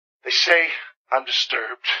They say I'm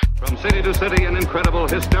disturbed. From city to city, an incredible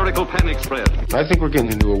hysterical panic spread. I think we're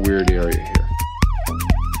getting into a weird area here.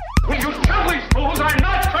 Will you tell these fools I'm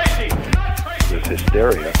not crazy? There's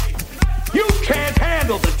hysteria. You can't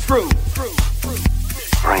handle the truth.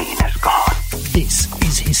 Brain is gone. This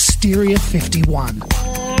is Hysteria 51.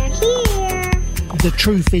 Here. The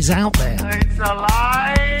truth is out there. It's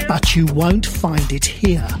alive. But you won't find it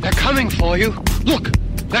here. They're coming for you. Look,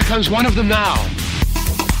 there comes one of them now.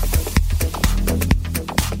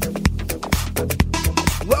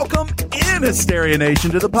 Welcome in, Hysteria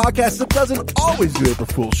Nation, to the podcast that doesn't always do April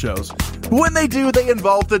Fool's shows. When they do, they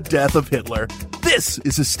involve the death of Hitler. This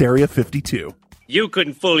is Hysteria 52. You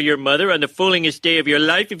couldn't fool your mother on the foolingest day of your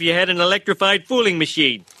life if you had an electrified fooling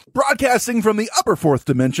machine. Broadcasting from the upper fourth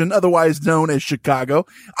dimension, otherwise known as Chicago,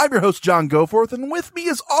 I'm your host, John Goforth, and with me,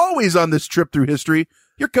 as always on this trip through history,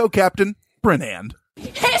 your co-captain, Brent And.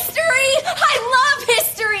 History! I love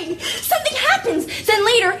history! Something happens, then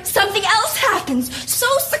later something else happens. So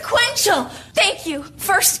sequential. Thank you,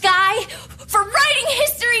 first guy, for writing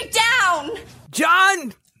history down.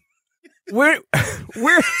 John, why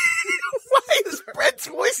is Brett's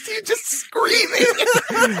voice to you just screaming?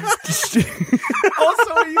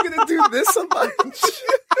 Also, are you going to do this a bunch?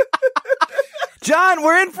 John,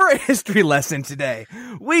 we're in for a history lesson today.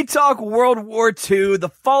 We talk World War II, the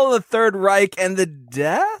fall of the Third Reich, and the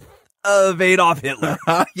death of Adolf Hitler.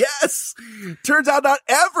 Yes! Turns out not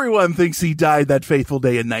everyone thinks he died that fateful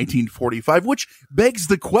day in 1945, which begs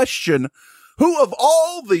the question, who of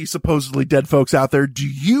all the supposedly dead folks out there do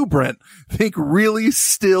you, Brent, think really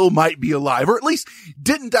still might be alive, or at least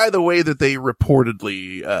didn't die the way that they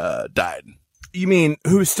reportedly died? You mean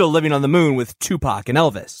who's still living on the moon with Tupac and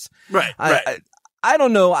Elvis? Right. I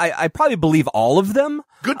don't know. I probably believe all of them.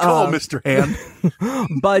 Good call, Mr. Hand.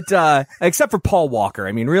 But, except for Paul Walker.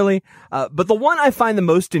 I mean, really? But the one I find the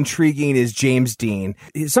most intriguing is James Dean.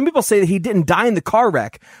 Some people say that he didn't die in the car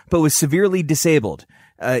wreck, but was severely disabled.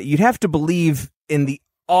 You'd have to believe in the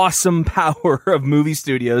awesome power of movie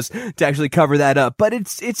studios to actually cover that up. But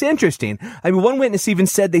it's interesting. I mean, one witness even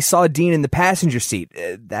said they saw Dean in the passenger seat.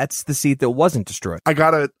 That's the seat that wasn't destroyed. I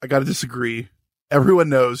gotta disagree. Everyone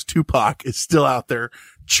knows Tupac is still out there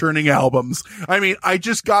churning albums. I mean, I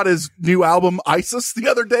just got his new album, ISIS, the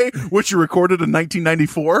other day, which he recorded in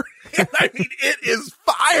 1994. And I mean, it is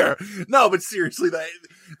fire. No, but seriously,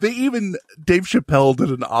 Dave Chappelle did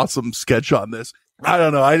an awesome sketch on this. I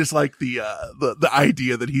don't know. I just like the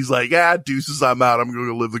idea that he's like, deuces, I'm out. I'm going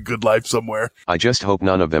to live the good life somewhere. I just hope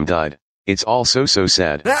none of them died. It's all so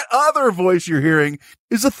sad. That other voice you're hearing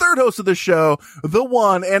is the third host of the show, the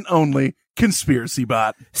one and only Conspiracy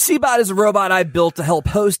Bot. C-Bot is a robot I built to help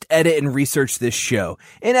host, edit, and research this show.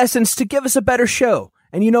 In essence, to give us a better show.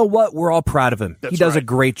 And you know what? We're all proud of him. He does a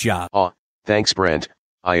great job. Aw, thanks, Brent.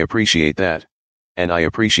 I appreciate that. And I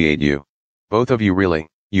appreciate you. Both of you really.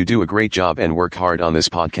 You do a great job and work hard on this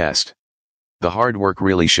podcast. The hard work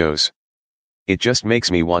really shows. It just makes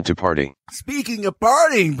me want to party. Speaking of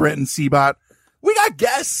partying, Brent and C-Bot, we got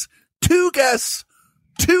guests, two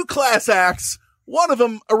class acts, one of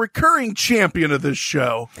them a recurring champion of this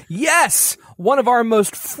show. Yes, one of our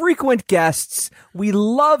most frequent guests. We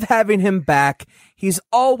love having him back. He's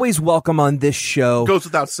always welcome on this show. Goes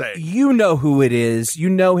without saying. You know who it is. You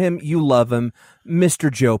know him. You love him.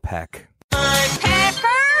 Mr. Joe Peck.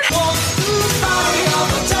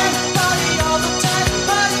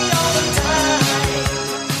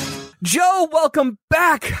 Joe, welcome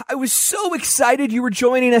back. I was so excited you were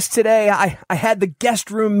joining us today. I had the guest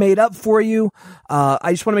room made up for you.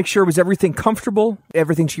 I just want to make sure, was everything comfortable?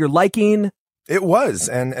 Everything to your liking? It was,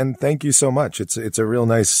 and thank you so much. It's a real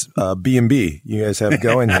nice B&B you guys have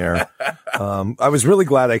going here. I was really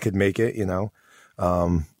glad I could make it, you know.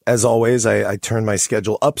 As always, I turned my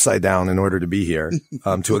schedule upside down in order to be here,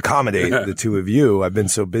 to accommodate the two of you. I've been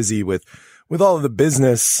so busy with all of the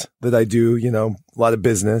business that I do, you know, a lot of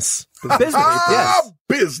business. Yes.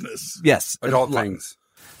 Business. Yes. Adult things.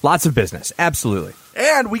 Lots of business. Absolutely.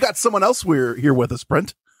 And we got someone else here with us,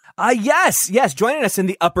 Brent. Yes. Joining us in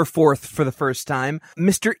the upper fourth for the first time,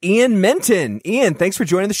 Mr. Ian Minton. Ian, thanks for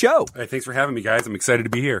joining the show. Hey, thanks for having me, guys. I'm excited to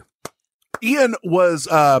be here. Ian was,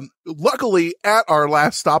 luckily at our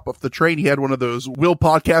last stop off the train. He had one of those "Will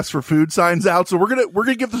Podcast for Food" signs out. So we're going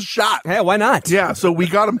to give this a shot. Yeah, why not? Yeah. So we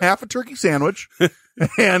got him half a turkey sandwich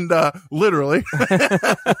and, literally,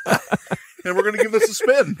 and we're going to give this a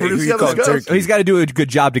spin. We're going to see how this goes. He's got to do a good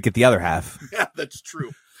job to get the other half. Yeah, that's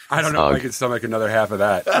true. I don't know if I could stomach another half of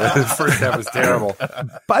that. The first half was terrible.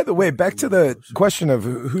 By the way, back to the question of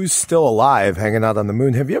who's still alive hanging out on the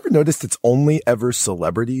moon. Have you ever noticed it's only ever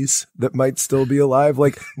celebrities that might still be alive?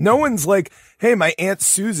 Like, no one's like, hey, my Aunt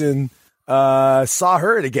Susan saw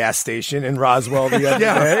her at a gas station in Roswell the other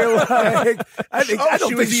day. Like, I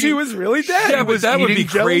don't think she was really dead. Yeah, but that would be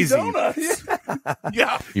crazy.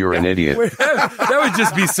 Yeah. You're an idiot. That would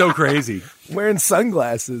just be so crazy. Wearing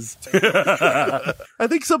sunglasses. I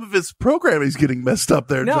think some of his programming is getting messed up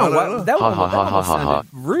there, John. Ha ha ha ha ha.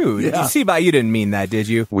 Rude. Yeah. You see, you didn't mean that, did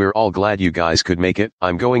you? We're all glad you guys could make it.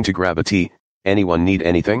 I'm going to grab a tea. Anyone need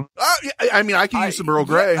anything? I mean, I could use some Earl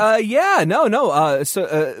Grey.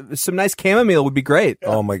 So some nice chamomile would be great.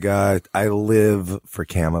 Oh my God. I live for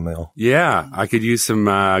chamomile. Yeah, I could use some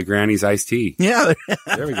Granny's iced tea. Yeah.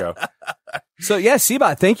 There we go. So yeah,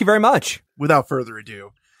 Seabot, thank you very much. Without further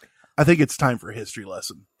ado, I think it's time for a history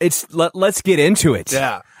lesson. Let's get into it.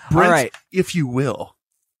 Yeah. Brent, all right. if you will.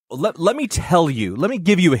 Let me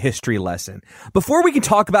give you a history lesson. Before we can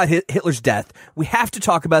talk about Hitler's death, we have to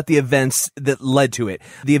talk about the events that led to it.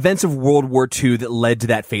 The events of World War II that led to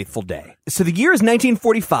that fateful day. So the year is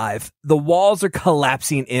 1945. The walls are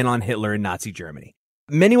collapsing in on Hitler and Nazi Germany.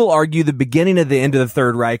 Many will argue the beginning of the end of the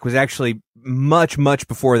Third Reich was actually much, much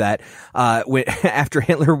before that, after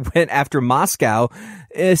Hitler went after Moscow,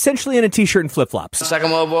 essentially in a t-shirt and flip-flops. Second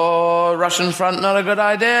World War, Russian front, not a good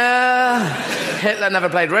idea. Hitler never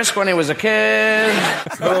played Risk when he was a kid.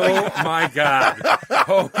 Oh, my God.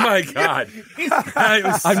 Oh, my God.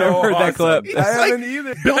 I've never heard that clip. I haven't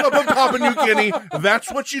either. Build up on Papua New Guinea.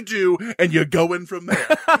 That's what you do, and you go in from there.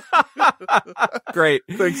 Great.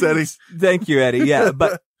 Thanks, Eddie. Thank you, Eddie. Yeah,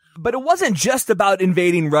 But it wasn't just about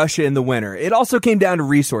invading Russia in the winter. It also came down to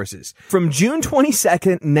resources. From June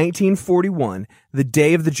 22nd, 1941, the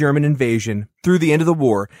day of the German invasion, through the end of the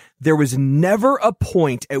war, there was never a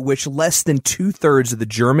point at which less than 2/3 of the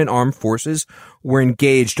German armed forces were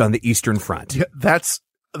engaged on the Eastern Front. Yeah, that's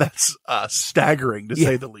staggering, to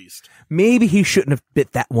say the least. Maybe he shouldn't have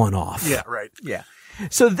bit that one off. Yeah, right. Yeah.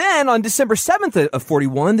 So then, on December 7th of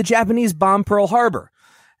 41, the Japanese bombed Pearl Harbor.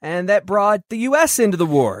 And that brought the U.S. into the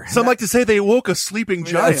war. Some like to say they woke a sleeping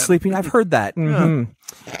giant. I've heard that. Mm-hmm.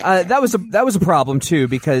 That was a problem too,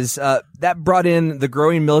 because that brought in the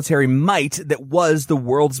growing military might that was the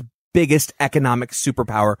world's biggest economic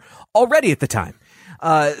superpower already at the time.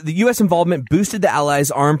 The U.S. involvement boosted the Allies'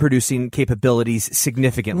 arm-producing capabilities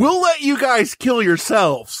significantly. We'll let you guys kill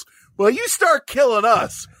yourselves. Well, you start killing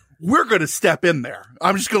us, we're going to step in there.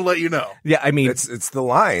 I'm just going to let you know. Yeah, I mean, it's the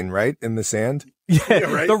line, right, in the sand. Yeah,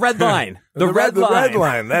 right? The red line. The red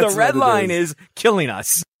line. That's the red line is killing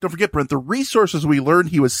us. Don't forget, Brent, the resources we learned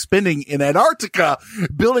he was spending in Antarctica,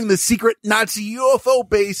 building the secret Nazi UFO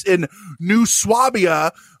base in New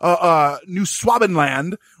Swabenland,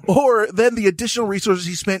 or then the additional resources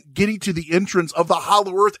he spent getting to the entrance of the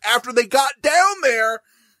Hollow Earth after they got down there.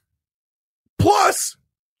 Plus,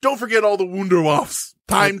 don't forget all the Wunderwaffes,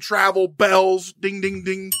 time travel, bells, ding, ding,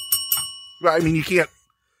 ding. I mean, you can't.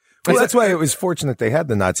 Well, that's why it was fortunate they had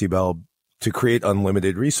the Nazi bell to create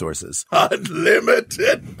unlimited resources.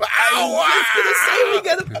 Unlimited power! I was just going to say we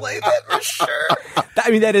got to play that for sure.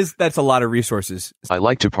 I mean, that's a lot of resources. I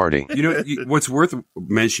like to party. You know, what's worth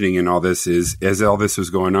mentioning in all this is, as all this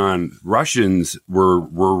was going on, Russians were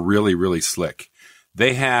really, really slick.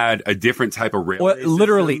 They had a different type of railway.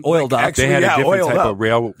 Literally oiled up. They had a different type of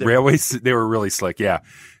railways. They were really slick. Yeah.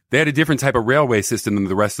 They had a different type of railway system than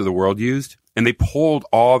the rest of the world used. And they pulled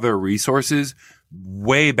all their resources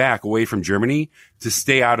way back away from Germany to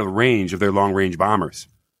stay out of the range of their long range bombers.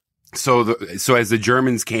 So as the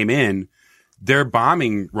Germans came in, their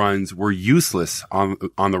bombing runs were useless on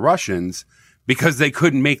the Russians because they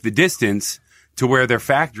couldn't make the distance to where their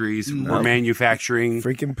factories were manufacturing.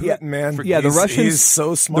 Freaking Putin, man. Yeah, the Russians. He's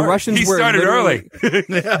so smart. The Russians he started early.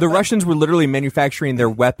 The Russians were literally manufacturing their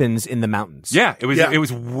weapons in the mountains. Yeah, it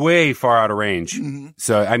was way far out of range. Mm-hmm.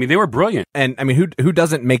 So, I mean, they were brilliant. And I mean, who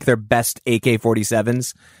doesn't make their best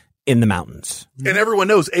AK-47s in the mountains? And everyone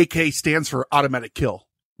knows AK stands for automatic kill.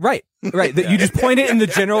 Right. You just point it in the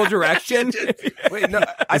general direction. Wait, no,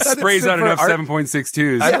 I it thought sprays out enough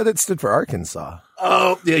 7.62s. I thought it stood for Arkansas.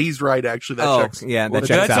 Oh, yeah, he's right, actually. That checks. Yeah, that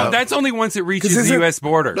checks out. That's only once it reaches the U.S.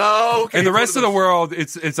 border. No, okay. And the rest of the world,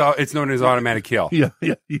 it's known as automatic kill. Yeah.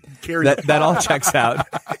 You can carry that all checks out.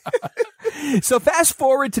 So fast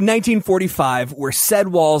forward to 1945, where said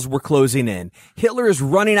walls were closing in. Hitler is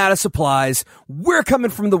running out of supplies. We're coming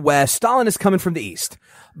from the west. Stalin is coming from the east.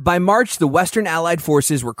 By March, the Western Allied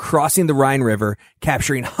forces were crossing the Rhine River,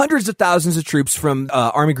 capturing hundreds of thousands of troops from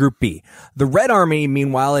Army Group B. The Red Army,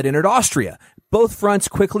 meanwhile, had entered Austria. Both fronts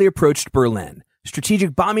quickly approached Berlin.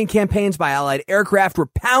 Strategic bombing campaigns by Allied aircraft were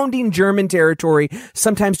pounding German territory,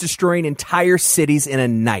 sometimes destroying entire cities in a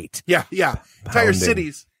night. Yeah. Entire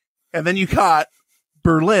cities. And then you got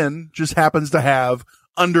Berlin just happens to have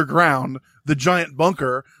underground the giant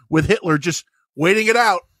bunker with Hitler just waiting it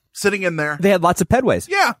out, sitting in there. They had lots of pedways.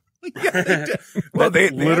 Yeah. Yeah, they did. Well, they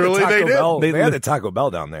did. They had the Taco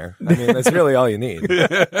Bell down there. I mean, that's really all you need.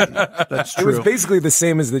 That's true. It was basically the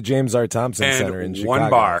same as the James R. Thompson And Center in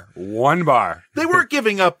Chicago. One bar. They weren't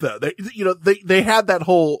giving up though. They had that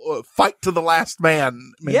whole fight to the last man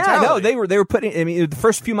mentality. Yeah, no, they were putting. I mean, the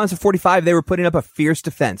first few months of 45, they were putting up a fierce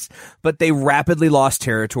defense, but they rapidly lost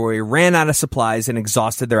territory, ran out of supplies, and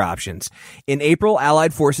exhausted their options. In April,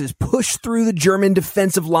 Allied forces pushed through the German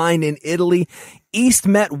defensive line in Italy. East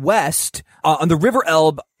met West on the River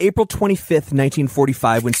Elbe, April 25th,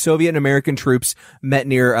 1945, when Soviet and American troops met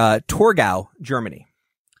near Torgau, Germany.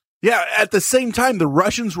 Yeah, at the same time, the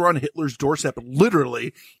Russians were on Hitler's doorstep,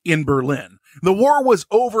 literally, in Berlin. The war was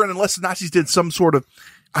over, and unless the Nazis did some sort of,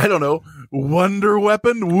 I don't know, wonder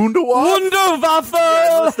weapon, Wunderwaffe!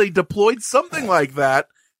 Yeah, unless they deployed something like that,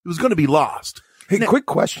 it was going to be lost. Hey, quick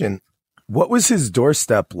question. What was his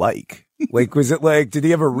doorstep like? Like, was it like, did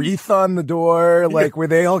he have a wreath on the door? Like, were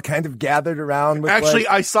they all kind of gathered around with Actually,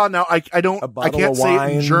 like, I saw now, I can't say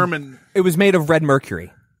it in German. It was made of red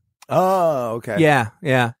mercury. Oh, okay. Yeah.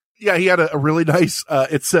 Yeah, he had a really nice,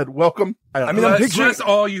 it said, welcome. I mean, I'm picturing Bless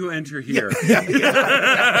all you enter here.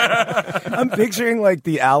 I'm picturing like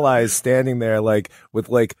the Allies standing there, like with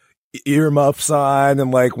like earmuffs on,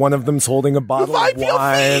 and like one of them's holding a bottle of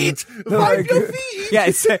wine. Wipe your feet. Yeah,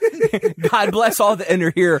 it's, God bless all that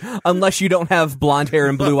enter here, unless you don't have blonde hair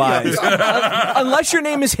and blue eyes. Unless your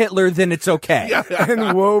name is Hitler, then it's okay. Yeah.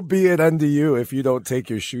 And woe be it unto you if you don't take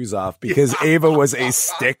your shoes off, because Ava was a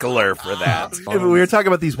stickler for that. Yeah, but we were talking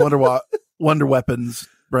about these wonder weapons,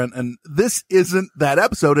 Brent, and this isn't that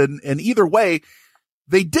episode. And either way,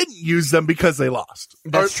 they didn't use them because they lost.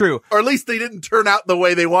 That's true. Or at least they didn't turn out the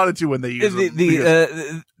way they wanted to when they used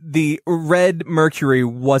them. The red mercury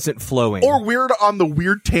wasn't flowing. Or weird on the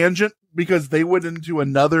weird tangent because they went into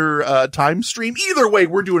another time stream. Either way,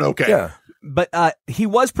 we're doing okay. Yeah. But he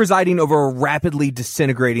was presiding over a rapidly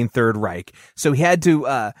disintegrating Third Reich, so he had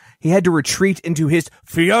to retreat into his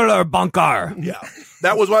Führer bunker. Yeah,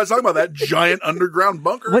 that was what I was talking about. That giant underground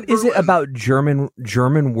bunker. What is it about German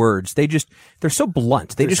words? They're so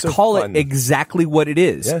blunt. They're just so call fun. It exactly what it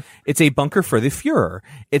is. Yeah. It's a bunker for the Führer.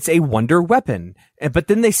 It's a wonder weapon. But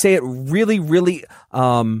then they say it really, really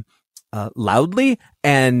loudly,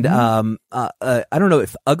 and I don't know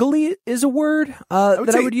if ugly is a word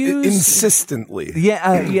that I would use. Insistently.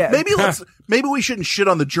 Yeah. Maybe we shouldn't shit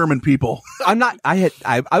on the German people. I'm not. I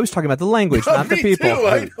was talking about the language, not the people.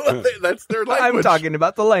 That's their language. I'm talking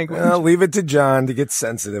about the language. Well, leave it to John to get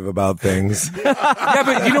sensitive about things. Yeah,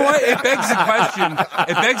 but you know what? It begs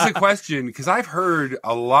the question because I've heard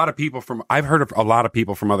a lot of people from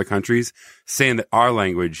other countries saying that our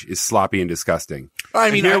language is sloppy and disgusting. I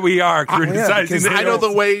mean, here we are criticizing. I know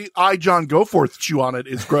the way John Goforth chew on it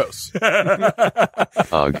is gross.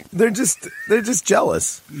 They're just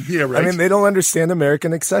jealous. Yeah, right. I mean, they don't understand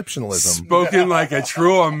American exceptionalism. Spoken like a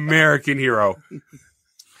true American hero.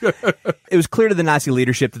 It was clear to the Nazi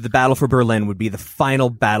leadership that the Battle for Berlin would be the final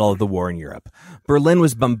battle of the war in Europe. Berlin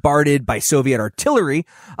was bombarded by Soviet artillery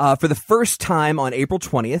for the first time on April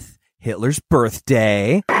 20th, Hitler's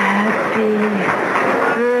birthday. Happy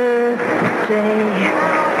birthday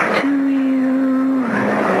to you.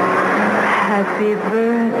 Happy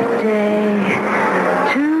birthday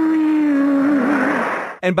to you.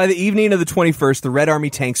 And by the evening of the 21st, the Red Army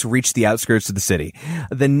tanks reached the outskirts of the city.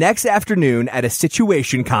 The next afternoon, at a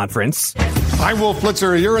situation conference... Hi, Wolf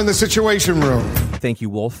Blitzer. You're in the situation room. Thank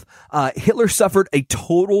you, Wolf. Hitler suffered a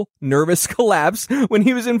total nervous collapse when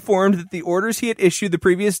he was informed that the orders he had issued the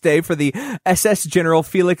previous day for the SS General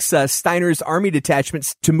Felix Steiner's army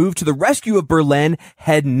detachments to move to the rescue of Berlin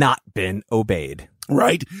had not been obeyed.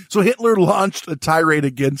 Right. So Hitler launched a tirade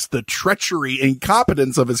against the treachery and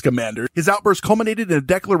incompetence of his commander. His outburst culminated in a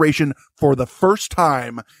declaration for the first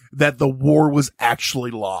time that the war was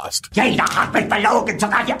actually lost. Jeder hat mich belogen,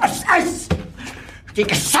 sogar die SS. Die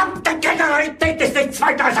gesamte Generalität ist nichts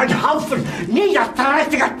weiter als ein Haufen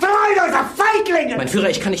niederträchtiger, treuloser Feiglinge. Mein Führer,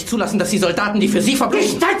 ich kann nicht zulassen, dass die Soldaten, die für Sie verbringen...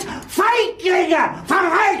 Nicht als Feiglinge!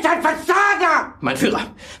 Verreiter, Versager! Mein Führer,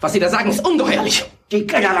 was Sie da sagen, ist ungeheuerlich. Die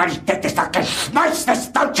Generalität ist das Geschmeiß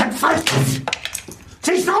des deutschen Volkes.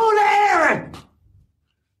 Sie ist ohne Ehre.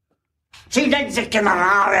 Sie nennen sich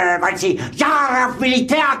Generale, weil sie Jahre auf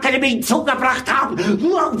Militärakademien zugebracht haben,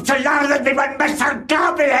 nur um zu lernen, wie man Messer und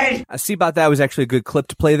Gabel hält. See About That was actually a good clip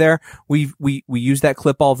to play there. We use that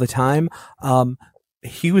clip all the time.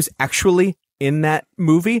 He was actually in that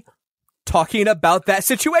movie talking about that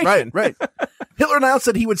situation. Right. Hitler announced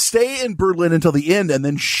that he would stay in Berlin until the end and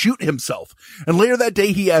then shoot himself. And later that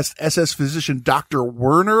day, he asked SS physician Dr.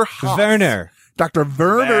 Werner Haas. Dr.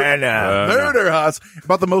 Werner Haas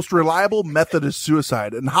about the most reliable method of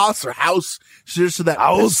suicide. And Haas suggested that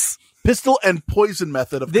pistol and poison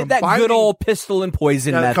method of that good old pistol and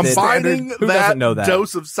poison method. Combining Who doesn't know that?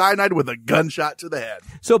 Dose of cyanide with a gunshot to the head.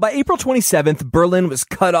 So by April 27th, Berlin was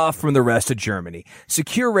cut off from the rest of Germany.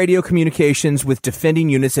 Secure radio communications with defending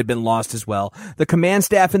units had been lost as well. The command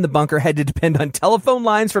staff in the bunker had to depend on telephone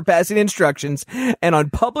lines for passing instructions and on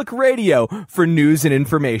public radio for news and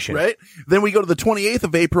information. Right. Then we go to the 28th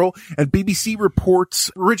of April, and BBC reports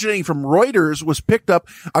originating from Reuters was picked up.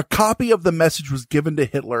 A copy of the message was given to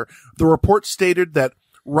Hitler. The report stated that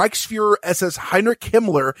Reichsfuhrer SS Heinrich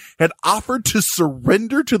Himmler had offered to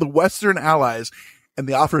surrender to the Western Allies, and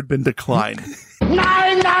the offer had been declined.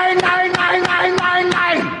 Nein!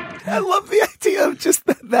 I love the idea of just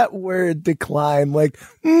that word decline. Like,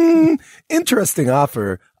 interesting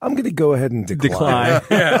offer. I'm going to go ahead and decline.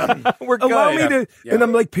 Yeah. We're going. Allow me to, and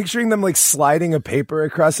I'm like picturing them like sliding a paper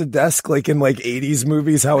across a desk, like in like 80s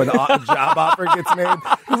movies, how a job offer gets made.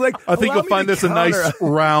 It's like, I think you'll find this a nice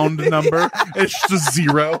round number. It's just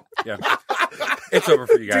 0. Yeah. It's over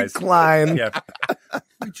for you guys. Decline. Yeah.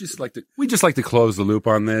 We just like to close the loop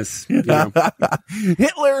on this. You know?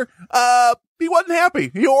 Hitler, he wasn't happy.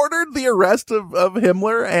 He ordered the arrest of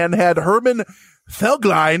Himmler and had Hermann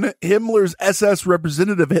Felglein, Himmler's SS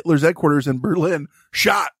representative at Hitler's headquarters in Berlin,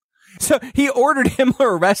 shot. So he ordered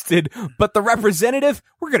Himmler arrested, but the representative,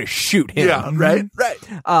 we're going to shoot him. Yeah, right.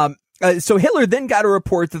 So Hitler then got a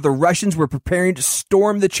report that the Russians were preparing to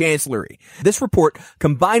storm the chancellery. This report,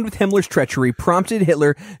 combined with Himmler's treachery, prompted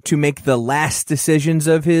Hitler to make the last decisions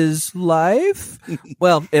of his life.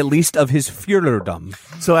 Well, at least of his Führerdom.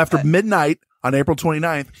 So after midnight on April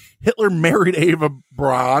 29th, Hitler married Eva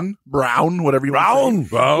Braun, whatever you want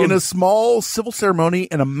to say, in a small civil ceremony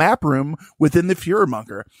in a map room within the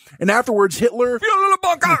Führerbunker. And afterwards, Hitler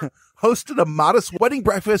hosted a modest wedding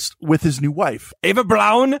breakfast with his new wife. Eva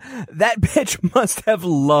Braun, that bitch must have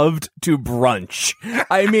loved to brunch.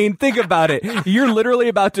 I mean, think about it. You're literally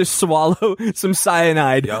about to swallow some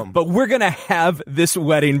cyanide, but we're going to have this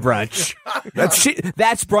wedding brunch.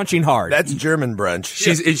 That's brunching hard. That's German brunch.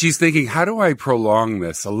 She's thinking, how do I prolong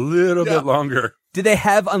this a little bit longer? Do they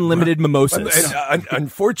have unlimited mimosas?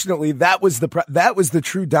 Unfortunately, that was the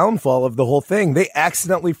true downfall of the whole thing. They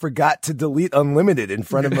accidentally forgot to delete unlimited in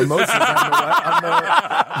front of mimosas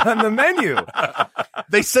on the menu.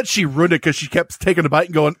 They said she ruined it because she kept taking a bite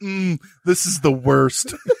and going, this is the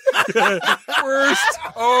worst. Worst.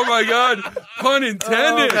 Oh my God. Pun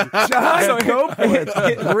intended. John, go for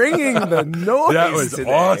it. Bringing the noise. That was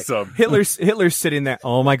today. awesome. Hitler's sitting there.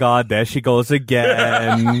 Oh my God, there she goes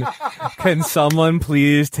again. Can someone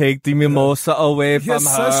please take the mimosa away from You're her?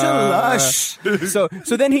 such a lush.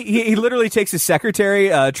 So then he literally takes his secretary,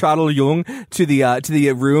 Trottel Jung, to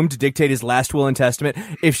the room to dictate his last will and testament.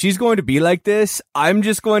 If she's going to be like this, I'm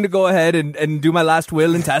just going to go ahead and do my last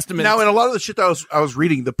will and testament. Now, in a lot of the shit that I was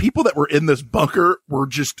reading, the people that were in this bunker were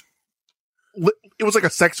just, it was like a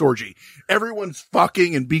sex orgy. Everyone's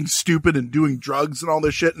fucking and being stupid and doing drugs and all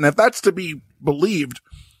this shit. And if that's to be believed,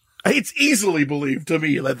 it's easily believed to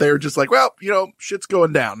me that they're just like, well, shit's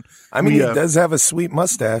going down. I mean, he does have a sweet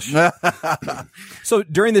mustache. So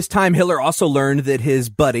during this time, Hitler also learned that his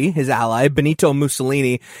buddy, his ally, Benito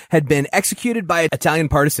Mussolini, had been executed by Italian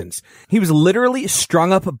partisans. He was literally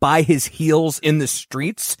strung up by his heels in the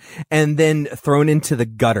streets and then thrown into the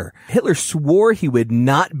gutter. Hitler swore he would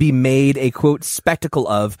not be made a, quote, spectacle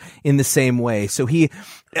of in the same way. So he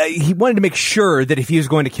wanted to make sure that if he was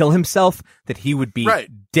going to kill himself, that he would be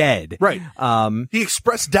dead. Right. He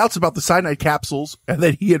expressed doubts about the cyanide capsules and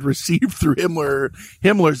that he had received through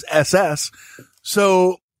Himmler's SS.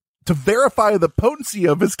 So to verify the potency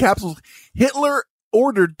of his capsules, Hitler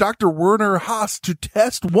ordered Dr. Werner Haas to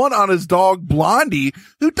test one on his dog Blondie,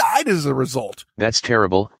 who died as a result. That's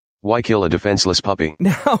terrible. Why kill a defenseless puppy?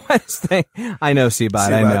 Now, I know,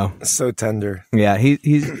 Seabot, I know. So tender. Yeah,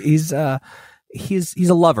 he's a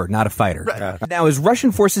lover, not a fighter. Right. Now, as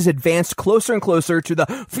Russian forces advanced closer and closer to the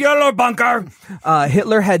Führerbunker,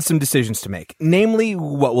 Hitler had some decisions to make. Namely,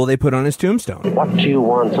 what will they put on his tombstone? What do you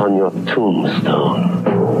want on your tombstone?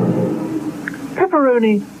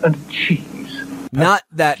 Pepperoni and cheese. Not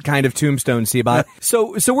that kind of tombstone, Seabot.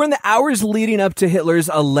 So we're in the hours leading up to Hitler's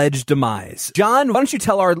alleged demise. John, why don't you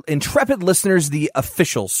tell our intrepid listeners the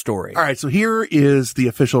official story? All right, so here is the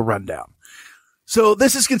official rundown. So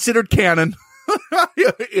this is considered canon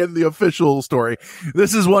in the official story.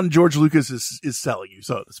 This is one George Lucas is selling you,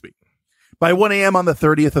 so to speak. By 1 a.m. on the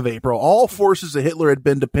 30th of April, all forces that Hitler had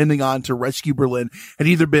been depending on to rescue Berlin had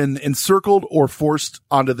either been encircled or forced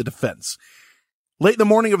onto the defense. Late in the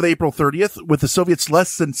morning of April 30th, with the Soviets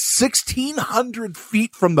less than 1,600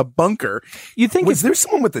 feet from the bunker, you'd think was there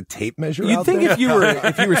someone with a tape measure? You'd out think there? if you were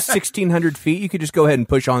 1,600 feet, you could just go ahead and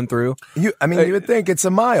push on through. You would think it's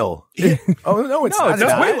a mile. Oh no, it's not. It's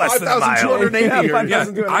way less than a mile.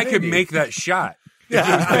 5,280. I could make that shot. If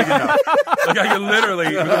it was big enough. Like I could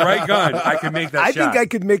literally, with the right gun, I could make that I shot. think I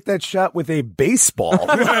could make that shot with a baseball.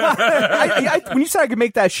 When you said I could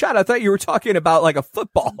make that shot, I thought you were talking about like a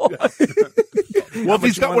football. Well, if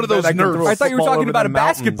he's got one of those nerves. I thought you were talking about a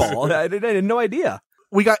mountains. basketball. I had no idea.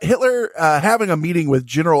 We got Hitler having a meeting with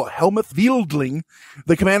General Helmuth Wildling,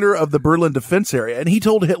 the commander of the Berlin defense area, and he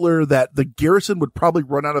told Hitler that the garrison would probably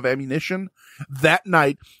run out of ammunition that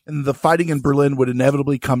night, and the fighting in Berlin would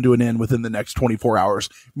inevitably come to an end within the next 24 hours,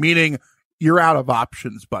 meaning you're out of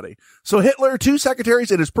options, buddy. So Hitler, 2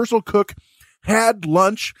 secretaries, and his personal cook had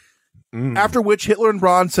lunch, after which Hitler and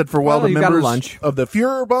Braun said farewell to members of the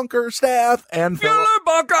Führer bunker staff and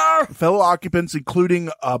fellow occupants, including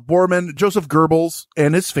Bormann, Joseph Goebbels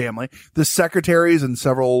and his family, the secretaries and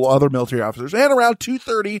several other military officers. And around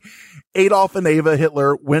 2:30, Adolf and Eva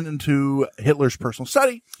Hitler went into Hitler's personal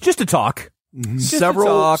study. Just to talk.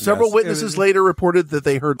 Several witnesses later reported that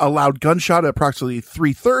they heard a loud gunshot at approximately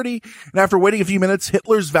 3:30. And after waiting a few minutes,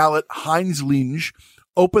 Hitler's valet, Heinz Linge,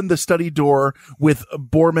 opened the study door with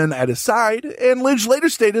Bormann at his side, and Linge later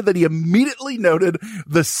stated that he immediately noted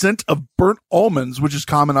the scent of burnt almonds, which is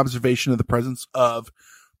common observation in the presence of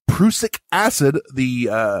prussic acid, the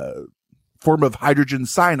form of hydrogen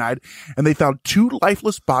cyanide, and they found 2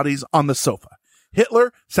 lifeless bodies on the sofa.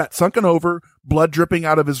 Hitler sat sunken over, blood dripping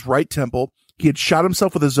out of his right temple. He had shot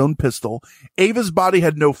himself with his own pistol. Ava's body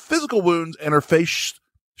had no physical wounds, and her face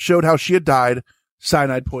showed how she had died.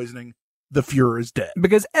 Cyanide poisoning. The Fuhrer is dead.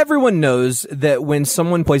 Because everyone knows that when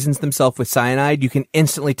someone poisons themselves with cyanide, you can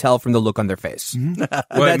instantly tell from the look on their face.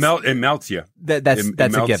 Well, it melts you. That's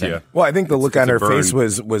a given. You. Well, I think the look on her burn. face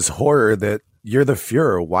was horror that you're the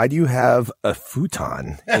Fuhrer. Why do you have a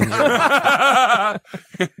futon?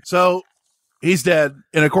 So he's dead.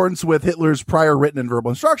 In accordance with Hitler's prior written and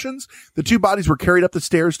verbal instructions, the 2 bodies were carried up the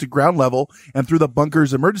stairs to ground level and through the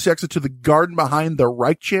bunker's emergency exit to the garden behind the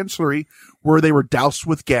Reich Chancellery, where they were doused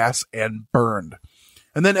with gas and burned.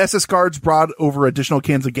 And then SS guards brought over additional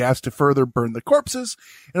cans of gas to further burn the corpses.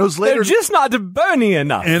 And it was later They're just not burning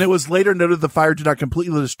enough. And it was later noted the fire did not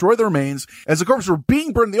completely destroy the remains, as the corpses were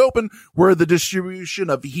being burned in the open, where the distribution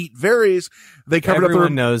of heat varies. They covered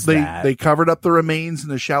they covered up the remains in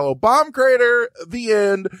the shallow bomb crater. The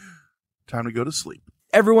end. Time to go to sleep.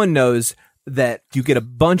 Everyone knows that you get a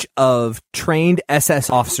bunch of trained SS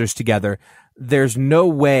officers together. There's no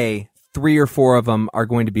way 3 or 4 of them are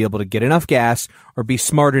going to be able to get enough gas or be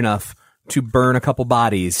smart enough to burn a couple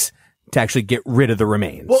bodies to actually get rid of the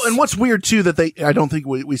remains. Well, and what's weird too that I don't think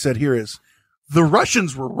we said here is the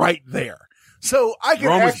Russians were right there. So I can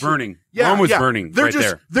Rome was burning. Rome was burning. They're right just,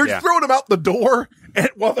 there. They're throwing them out the door, and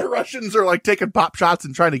while the Russians are like taking pop shots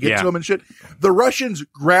and trying to get to them and shit, the Russians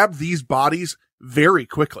grabbed these bodies very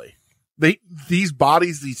quickly. These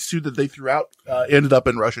two that they threw out, ended up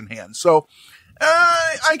in Russian hands. So,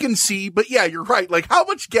 I can see, but yeah, you're right. Like, how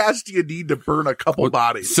much gas do you need to burn a couple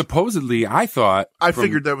bodies? Supposedly, I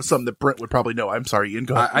figured that was something that Brent would probably know. I'm sorry, Ian.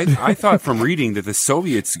 Go ahead. I thought from reading that the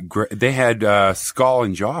Soviets, they had skull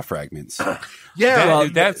and jaw fragments. Yeah.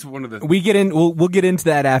 That's one of the... We'll get into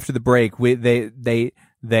that after the break.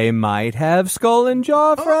 They might have skull and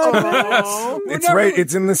jaw fragments. It's right.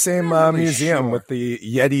 It's in the same museum with the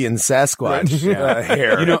Yeti and Sasquatch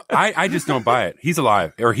hair. You know, I just don't buy it. He's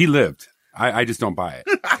alive, or he lived. I just don't buy it.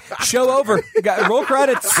 Show over. Roll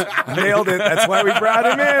credits. Nailed it. That's why we brought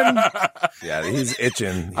him in. Yeah, he's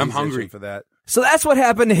itching. I'm hungry for that. So that's what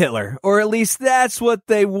happened to Hitler, or at least that's what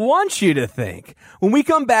they want you to think. When we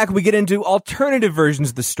come back, we get into alternative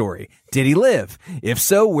versions of the story. Did he live? If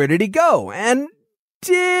so, where did he go? And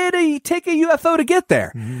did he take a UFO to get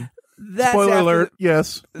there? Spoiler alert,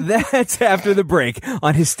 yes. That's after the break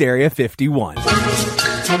on Hysteria 51.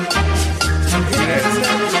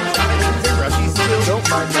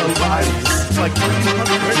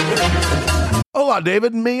 Hola,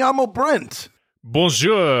 David. Me llamo Brent.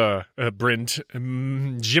 Bonjour, Brent.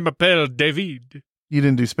 Je m'appelle David. You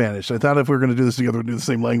didn't do Spanish. I thought if we were going to do this together, we'd do the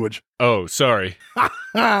same language. Oh, sorry.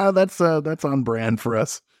 That's on brand for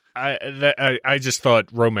us. I just thought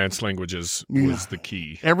romance languages was the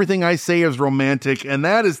key. Everything I say is romantic, and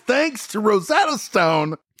that is thanks to Rosetta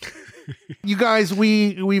Stone. You guys,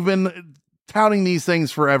 we've been touting these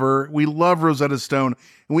things forever. We love Rosetta Stone,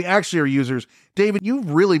 and we actually are users. David, you've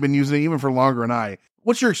really been using it even for longer than I.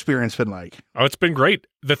 What's your experience been like? Oh, it's been great.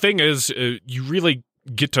 The thing is, you really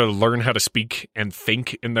get to learn how to speak and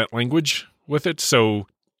think in that language with it. So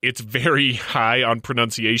it's very high on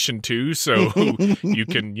pronunciation too. So you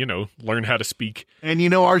can, learn how to speak. And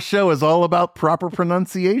our show is all about proper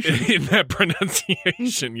pronunciation. In that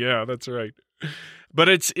pronunciation. Yeah, that's right.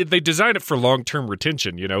 But they design it for long-term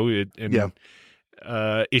retention,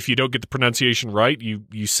 if you don't get the pronunciation right,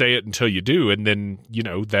 you say it until you do, and then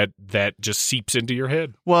that just seeps into your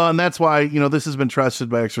head. Well, and that's why this has been trusted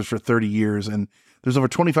by experts for 30 years, and there's over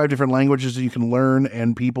 25 different languages that you can learn,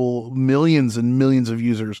 and millions and millions of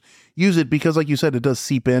users use it because, like you said, it does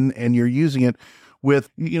seep in, and you're using it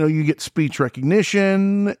with you get speech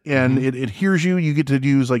recognition, and it hears you. You get to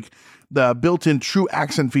use like the built-in true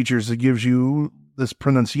accent features that gives you this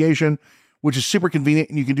pronunciation, which is super convenient,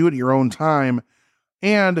 and you can do it at your own time.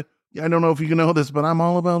 And I don't know if you know this, but I'm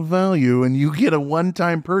all about value, and you get a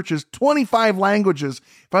one-time purchase, 25 languages.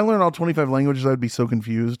 If I learned all 25 languages, I'd be so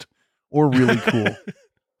confused or really cool. I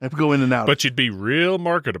have to go in and out. But you'd be real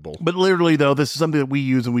marketable. But literally, though, this is something that we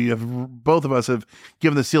use, and both of us have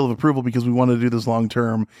given the seal of approval because we want to do this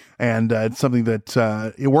long-term, and it's something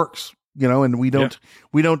that it works. And we don't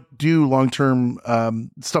do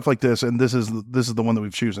long-term stuff like this. And this is the one that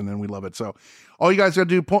we've chosen, and we love it. So all you guys got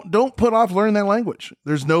to do, don't put off learning that language.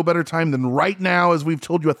 There's no better time than right now, as we've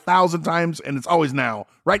told you 1,000 times, and it's always now.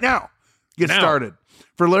 Right now. Get started.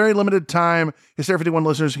 For a very limited time, Hysteria 51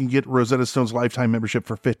 listeners can get Rosetta Stone's lifetime membership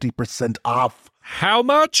for 50% off. How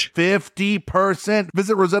much? 50%.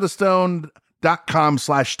 Visit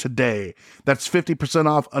rosettastone.com/today. That's 50%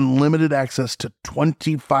 off unlimited access to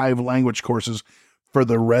 25 language courses for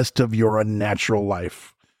the rest of your unnatural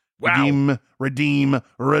life. Wow. Redeem.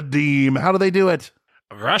 How do they do it?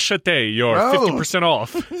 Rashate, you're 50%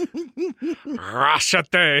 off.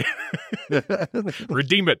 Rashate.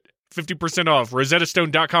 Redeem it. 50% off.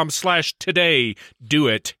 rosettastone.com/today. Do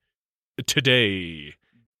it today.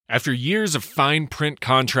 After years of fine print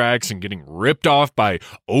contracts and getting ripped off by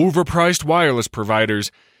overpriced wireless providers,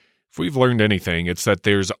 if we've learned anything, it's that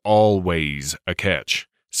there's always a catch.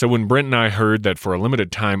 So when Brent and I heard that for a limited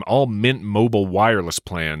time, all Mint Mobile wireless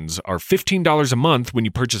plans are $15 a month when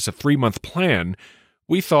you purchase a 3-month plan,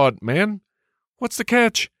 we thought, man, what's the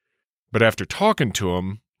catch? But after talking to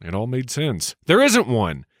him, it all made sense. There isn't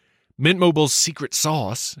one. Mint Mobile's secret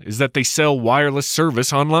sauce is that they sell wireless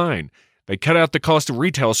service online. They cut out the cost of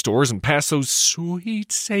retail stores and pass those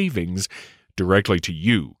sweet savings directly to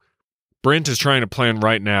you. Brent is trying a plan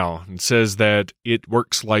right now and says that it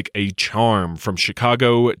works like a charm from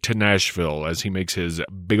Chicago to Nashville as he makes his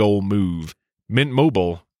big ol' move. Mint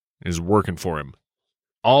Mobile is working for him.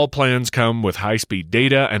 All plans come with high-speed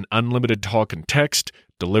data and unlimited talk and text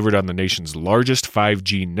delivered on the nation's largest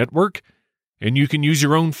 5G network. And you can use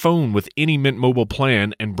your own phone with any Mint Mobile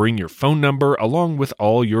plan and bring your phone number along with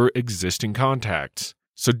all your existing contacts.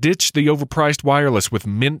 So ditch the overpriced wireless with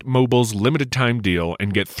Mint Mobile's limited time deal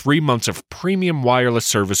and get 3 months of premium wireless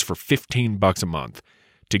service for $15 a month.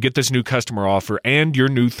 To get this new customer offer and your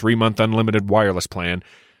new 3-month unlimited wireless plan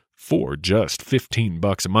for just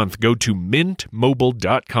 $15 a month, go to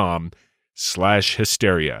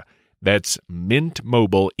mintmobile.com/hysteria. That's Mint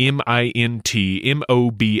Mobile,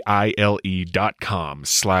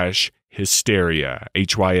 mintmobile.com/hysteria,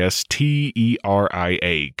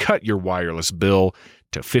 HYSTERIA. Cut your wireless bill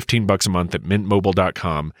to $15 a month at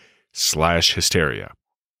mintmobile.com/hysteria.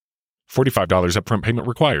 $45 upfront payment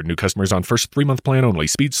required. New customers on first 3-month plan only.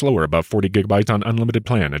 Speed slower above 40 gigabytes on unlimited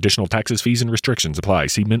plan. Additional taxes, fees, and restrictions apply.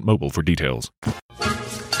 See Mint Mobile for details.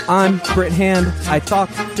 I'm Brent Hand. I talk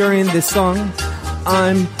during this song.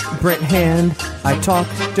 I'm Brent Hand. I talk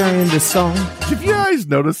during this song. Have you guys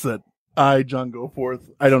noticed that I, John Goforth,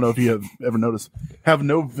 I don't know if you have ever noticed, have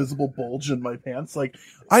no visible bulge in my pants? Like,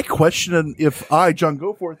 I question if I, John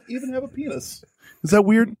Goforth, even have a penis. Is that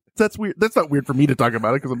weird? That's weird. That's not weird for me to talk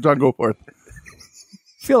about it because I'm John Goforth. I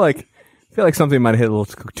feel like something might have hit a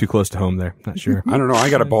little too close to home there. Not sure. I don't know.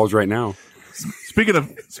 I got a bulge right now. Speaking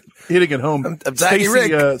of hitting it home,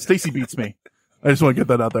 Stacy beats me. I just want to get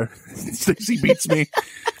that out there. Stacy beats me.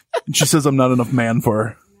 And she says I'm not enough man for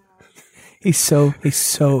her. He's so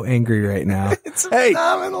angry right now. It's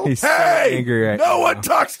phenomenal. He's so angry right now. No one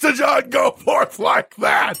talks to John Goforth like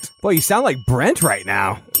that. Boy, you sound like Brent right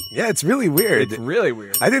now. Yeah, it's really weird. It's really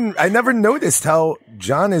weird. I never noticed how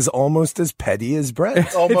John is almost as petty as Brett.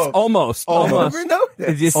 It's almost. I never noticed.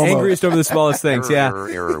 It's just angriest over the smallest things. Error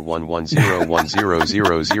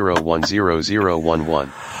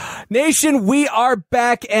 1101010001011. Nation, we are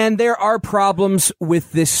back, and there are problems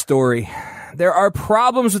with this story. There are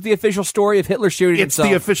problems with the official story of Hitler shooting himself.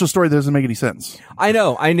 It's the official story that doesn't make any sense. I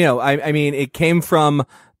know. I mean, it came from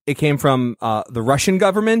the Russian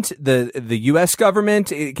government, the U.S.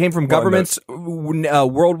 government. It came from governments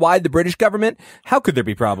worldwide, the British government. How could there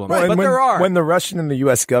be problems? Well, but there are. When the Russian and the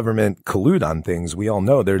U.S. government collude on things, we all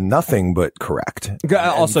know they're nothing but correct.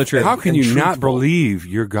 Also true. How can you not believe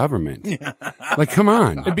your government? Like, come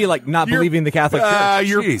on. It'd be like not believing the Catholic Church.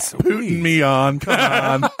 You're putting me on.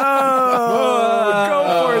 Come on.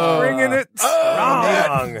 Go forth, bringing it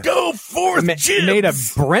strong. Go forth, Jim. Made a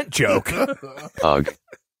Brent joke. Ugh.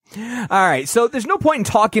 All right, so there's no point in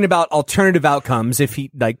talking about alternative outcomes if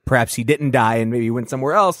perhaps he didn't die and maybe he went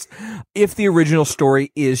somewhere else, if the original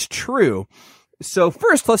story is true. So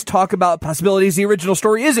first, let's talk about possibilities the original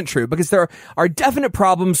story isn't true, because there are definite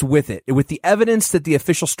problems with it, with the evidence that the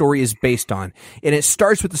official story is based on, and it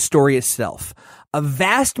starts with the story itself. A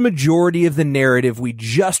vast majority of the narrative we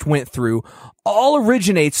just went through all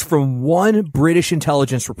originates from one British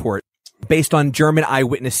intelligence report based on German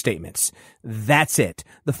eyewitness statements. That's it.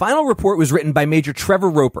 The final report was written by Major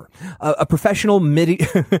Trevor Roper, a professional medieval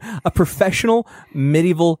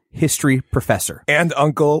history professor and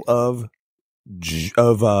uncle of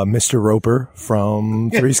Mr. Roper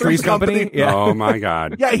from Three's Company. Yeah. Oh my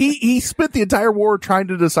God. Yeah, he spent the entire war trying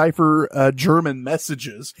to decipher German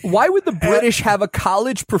messages. Why would the British have a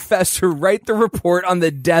college professor write the report on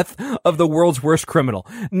the death of the world's worst criminal?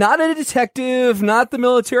 Not a detective, not the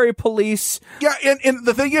military police. Yeah, and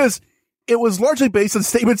the thing is, it was largely based on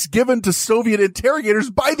statements given to Soviet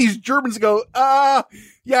interrogators by these Germans who go,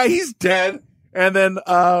 yeah, he's dead. And then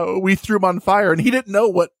we threw him on fire, and he didn't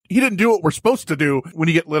do what we're supposed to do when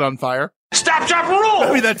you get lit on fire. Stop, drop, and roll!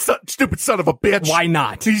 I mean, that stupid son of a bitch. Why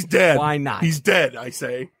not? He's dead. Why not? He's dead, I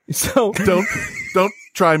say. So don't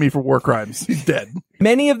try me for war crimes. He's dead.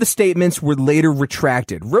 Many of the statements were later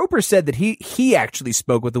retracted. Roper said that he actually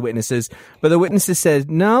spoke with the witnesses, but the witnesses said,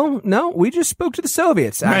 no, we just spoke to the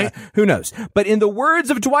Soviets. Right. Who knows? But in the words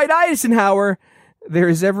of Dwight Eisenhower, there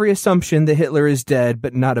is every assumption that Hitler is dead,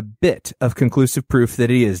 but not a bit of conclusive proof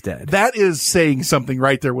that he is dead. That is saying something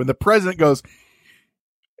right there when the president goes,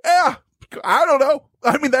 yeah, I don't know.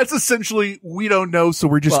 I mean, that's essentially, we don't know, so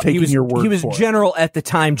we're just taking your word for it. He was general at the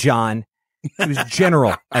time, John. He was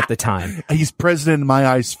general at the time. He's president in my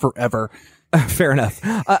eyes forever. Fair enough.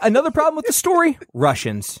 Another problem with the story?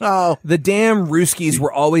 Russians. Oh. The damn Ruskies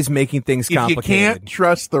were always making things complicated. If you can't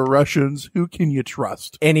trust the Russians, who can you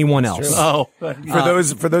trust? Anyone else. Oh.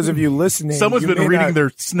 For those of you listening, someone's been reading their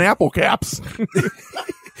Snapple caps.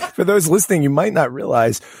 For those listening, you might not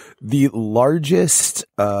realize the largest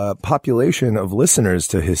population of listeners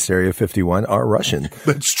to Hysteria 51 are Russian.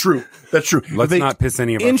 That's true. Let's not piss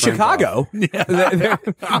any of our in friends Chicago.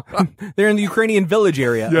 off. They're in the Ukrainian village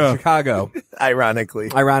area of Chicago. Ironically,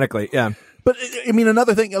 yeah. But I mean,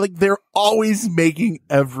 another thing, like, they're always making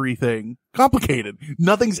everything complicated.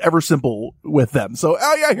 Nothing's ever simple with them. So,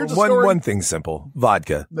 here's a story. One thing's simple: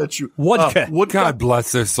 vodka. That's true. Vodka. God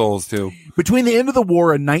bless their souls too. Between the end of the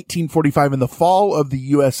war in 1945 and the fall of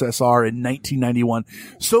the USSR in 1991,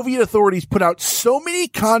 Soviet authorities put out so many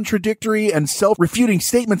contradictory and self-refuting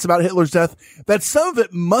statements about Hitler's death that some of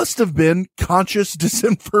it must have been conscious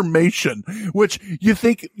disinformation, which you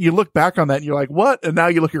think, you look back on that and you're like, what? And now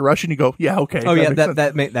you look at Russia and you go, yeah, okay. Oh, yeah,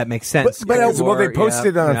 that makes sense. But they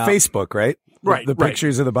posted it on Facebook, right? Right. The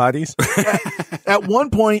pictures of the bodies. At one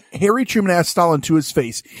point, Harry Truman asked Stalin to his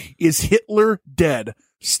face, "Is Hitler dead?"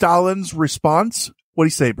 Stalin's response, what do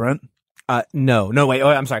you say, Brent? No, wait. Oh,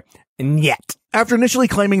 I'm sorry. Yet. After initially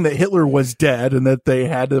claiming that Hitler was dead and that they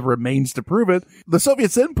had the remains to prove it, the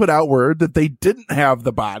Soviets then put out word that they didn't have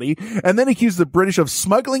the body, and then accused the British of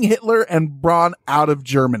smuggling Hitler and Braun out of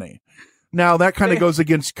Germany. Now, that kind of goes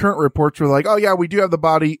against current reports where like, oh yeah, we do have the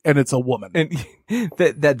body and it's a woman. And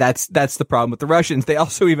that's the problem with the Russians. They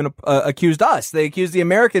also even accused us. They accused the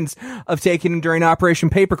Americans of taking him during Operation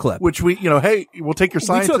Paperclip. Which hey, we'll take your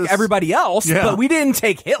scientists. We took everybody else, but we didn't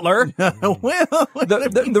take Hitler. Well,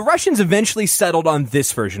 the Russians eventually settled on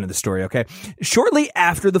this version of the story, okay? Shortly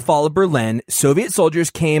after the fall of Berlin, Soviet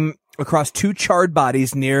soldiers came across two charred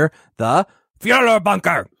bodies near the Führer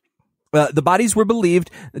bunker. The bodies were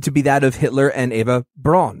believed to be that of Hitler and Eva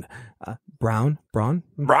Braun. Braun?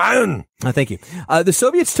 Thank you. The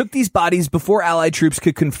Soviets took these bodies before Allied troops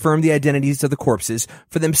could confirm the identities of the corpses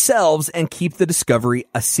for themselves and keep the discovery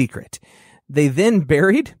a secret. They then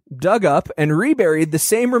buried, dug up, and reburied the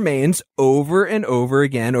same remains over and over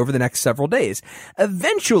again over the next several days.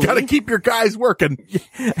 Eventually... Gotta keep your guys working.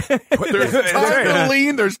 There's time to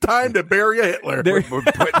lean, there's time to bury a Hitler.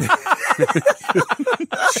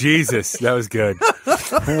 Jesus, that was good.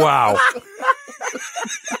 Wow.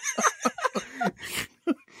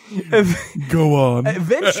 Go on.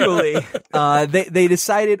 Eventually, they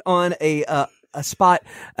decided on a spot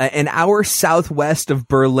an hour southwest of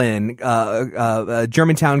Berlin, a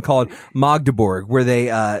German town called Magdeburg, where they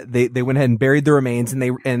went ahead and buried the remains,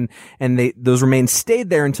 and those remains stayed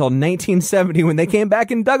there until 1970 when they came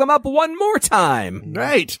back and dug them up one more time.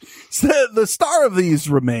 Right. So the star of these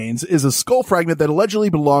remains is a skull fragment that allegedly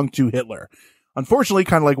belonged to Hitler. Unfortunately,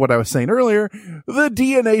 kind of like what I was saying earlier, the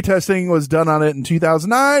DNA testing was done on it in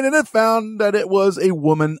 2009, and it found that it was a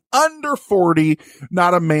woman under 40,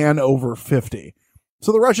 not a man over 50.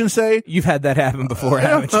 So the Russians say... You've had that happen before,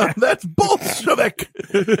 haven't you? That's Bolshevik!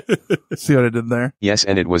 See what I did there? Yes,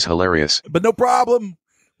 and it was hilarious. But no problem.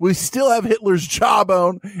 We still have Hitler's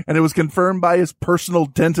jawbone, and it was confirmed by his personal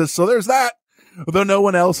dentist, so there's that. Although no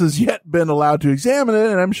one else has yet been allowed to examine it,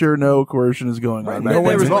 and I'm sure no coercion is going on.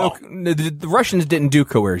 The Russians didn't do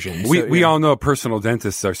coercion. We all know personal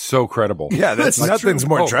dentists are so credible. Yeah, nothing's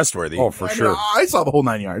more trustworthy. Oh, for sure. I saw the whole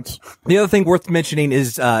 9 yards. The other thing worth mentioning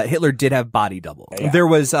is Hitler did have body double. Yeah. There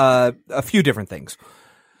was a few different things.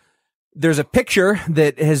 There's a picture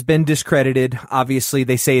that has been discredited. Obviously,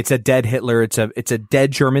 they say it's a dead Hitler. It's a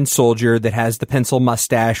dead German soldier that has the pencil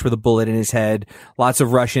mustache with a bullet in his head. Lots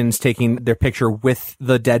of Russians taking their picture with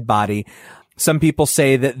the dead body. Some people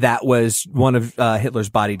say that was one of Hitler's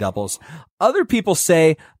body doubles. Other people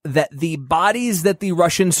say that the bodies that the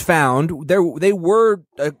Russians found, they were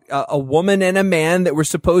a woman and a man that were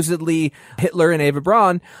supposedly Hitler and Eva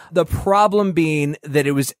Braun. The problem being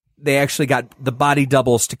that they actually got the body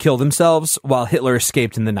doubles to kill themselves while Hitler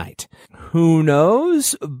escaped in the night. Who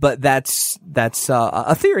knows? But that's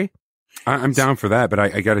a theory. I'm down for that, but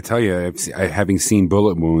I got to tell you, having seen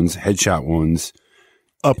bullet wounds, headshot wounds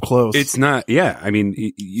up close, it's not. Yeah, I mean,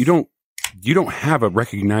 you don't have a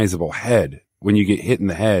recognizable head when you get hit in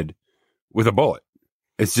the head with a bullet.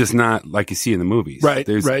 It's just not like you see in the movies. Right.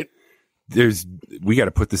 We got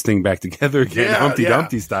to put this thing back together again, Humpty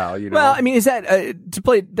Dumpty style. You know. Well, I mean, is that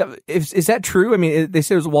is that true? I mean, they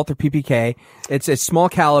said it was a Walther PPK. It's a small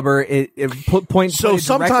caliber. It points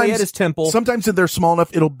directly at his temple. Sometimes if they're small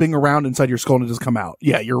enough, it'll bing around inside your skull and just come out.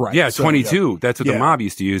 Yeah, you're right. Yeah, 22. That's what the mob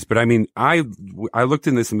used to use. But I mean, I looked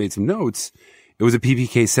in this and made some notes. It was a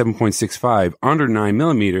PPK 7.65 under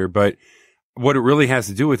 9mm, but what it really has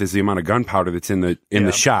to do with is the amount of gunpowder that's in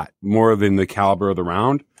the shot, more than the caliber of the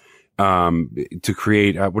round. To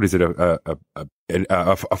create what is it a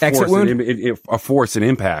force and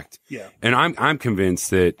impact. Yeah, and I'm convinced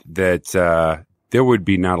that there would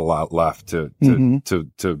be not a lot left to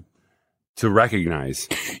recognize.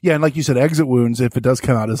 Yeah, and like you said, exit wounds, if it does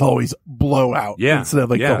come out, is always blowout. Yeah, instead of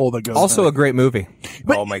the hole that goes. Also, a great movie.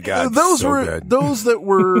 But oh my god, those that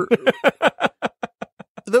were.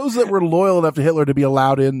 Those that were loyal enough to Hitler to be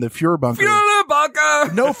allowed in the Fuhrer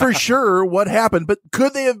bunker know for sure what happened, but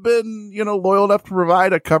could they have been, loyal enough to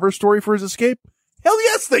provide a cover story for his escape? Hell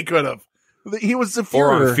yes, they could have. He was the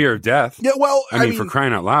Fuhrer. Or on fear of death. Yeah, well, I mean, for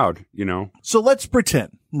crying out loud, So let's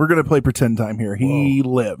pretend. We're going to play pretend time here. He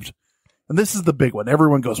lived. And this is the big one.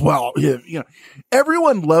 Everyone goes, well,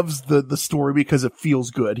 everyone loves the story because it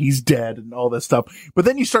feels good. He's dead and all this stuff. But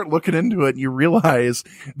then you start looking into it and you realize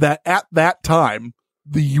that at that time,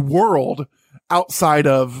 the world outside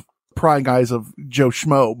of prying eyes of Joe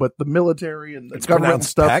Schmo, but the military and the government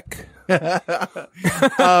stuff. They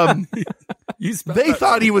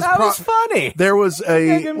thought he was. That was funny. There was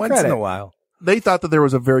once in a while. They thought that there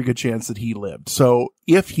was a very good chance that he lived. So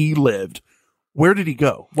if he lived, where did he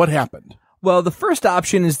go? What happened? Well, the first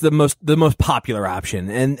option is the most popular option,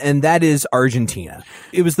 and that is Argentina.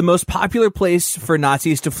 It was the most popular place for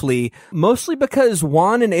Nazis to flee, mostly because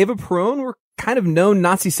Juan and Eva Perón were kind of known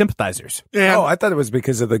Nazi sympathizers. Oh, I thought it was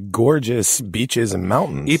because of the gorgeous beaches and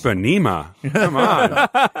mountains. Ipanema. Come on.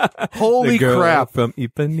 Holy crap. From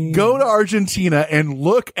Ipanema. Go to Argentina and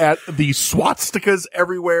look at the swastikas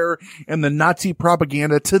everywhere and the Nazi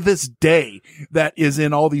propaganda to this day that is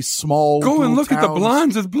in all these small Go and look towns. at the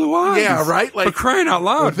blondes with blue eyes. Yeah, right? For crying out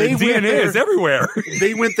loud. The DNA is everywhere.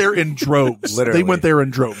 They went there in droves. Literally. They went there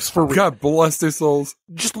in droves. For real. God bless their souls.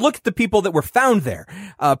 Just look at the people that were found there.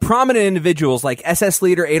 Prominent individuals like SS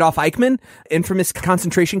leader Adolf Eichmann, infamous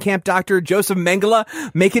concentration camp doctor Joseph Mengele,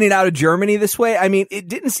 making it out of Germany this way. I mean, it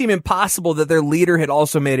didn't seem impossible that their leader had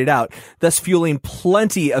also made it out, thus fueling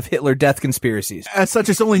plenty of Hitler death conspiracies. As such,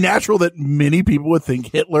 it's only natural that many people would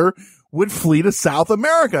think Hitler would flee to South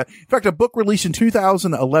America. In fact, a book released in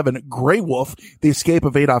 2011, Grey Wolf, The Escape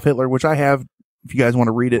of Adolf Hitler, which I have, if you guys want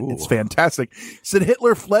to read it, it's fantastic, said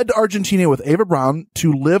Hitler fled to Argentina with Eva Braun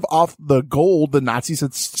to live off the gold the Nazis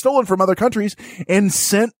had stolen from other countries and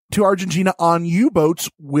sent to Argentina on U-boats,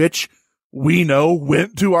 which we know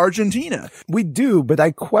went to Argentina. We do, but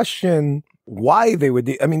I question why they would.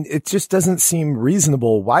 I mean, it just doesn't seem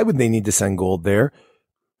reasonable. Why would they need to send gold there?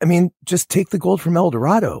 I mean, just take the gold from El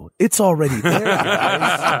Dorado. It's already there.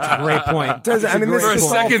 That's a great point. For a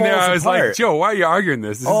second there, I was like, Joe, why are you arguing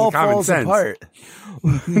this? This all is common falls sense. apart.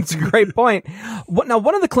 It's a great point. Now,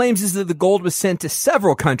 one of the claims is that the gold was sent to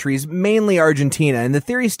several countries, mainly Argentina, and the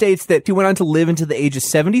theory states that he went on to live until the age of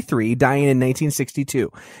 73, dying in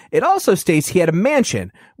 1962. It also states he had a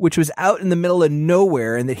mansion, which was out in the middle of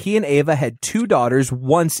nowhere, and that he and Ava had 2 daughters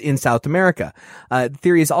once in South America. The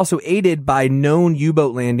theory is also aided by known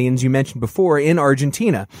U-boat landings you mentioned before in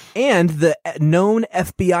Argentina, and the known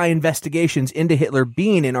FBI investigations into Hitler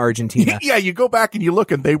being in Argentina. Yeah, you go back and you look,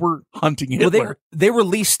 and they were hunting Hitler. Well, they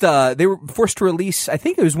released, they were forced to release, I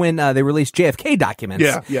think it was when they released JFK documents.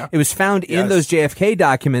 Yeah. It was found in those JFK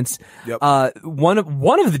documents. Yep. One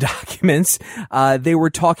of the documents, they were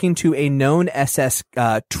talking to a known SS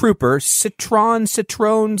trooper,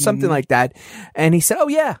 Citrone, something like that. And he said, "Oh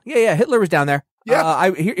yeah, Hitler was down there."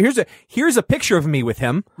 Yeah. Here's a picture of me with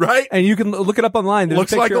him. Right. And you can look it up online. There's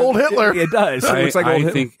Looks a picture like old Hitler. It does. It looks like old I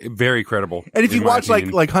Hitler. think very credible. And if you in my watch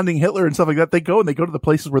opinion. like Hunting Hitler and stuff like that, they go to the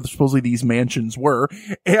places where supposedly these mansions were,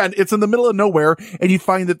 and it's in the middle of nowhere, and you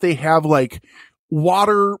find that they have like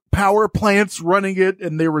water power plants running it,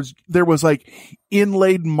 and there was like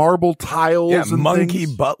inlaid marble tiles and monkey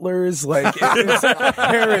things. butlers, like it's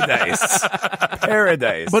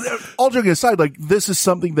paradise. But all joking aside, like this is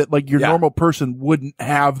something that like your normal person wouldn't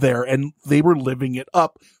have there, and they were living it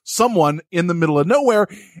up. Someone in the middle of nowhere.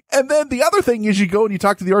 And then the other thing is you go and you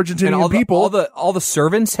talk to the Argentinian people. All the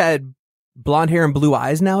servants had blonde hair and blue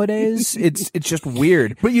eyes nowadays. It's just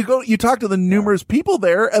weird. But you talk to the numerous people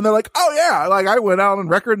there, and they're like, "Oh yeah, like I went out on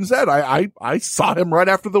record and said I saw him right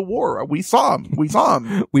after the war. We saw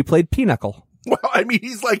him. We played Pinochle." Well, I mean,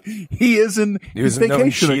 he was a known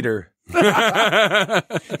vacation cheater.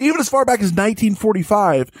 Even as far back as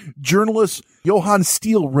 1945, journalist Johann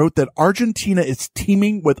Steele wrote that Argentina is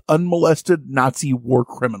teeming with unmolested Nazi war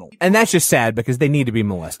criminals. And that's just sad because they need to be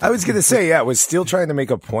molested. I was going to say, was Steele trying to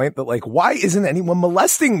make a point that like, why isn't anyone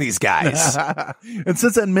molesting these guys? And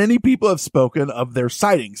since then, many people have spoken of their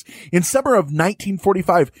sightings. In summer of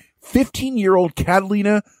 1945, 15-year-old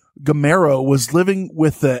Catalina Gamero was living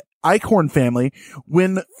with the Eichhorn family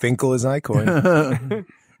when Finkel is Eichhorn.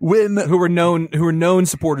 who were known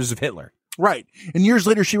supporters of Hitler. Right. And years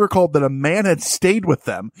later, she recalled that a man had stayed with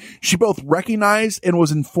them. She both recognized and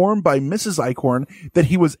was informed by Mrs. Eichhorn that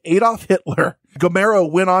he was Adolf Hitler. Gamero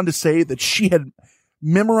went on to say that she had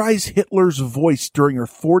memorized Hitler's voice during her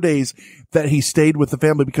 4 days that he stayed with the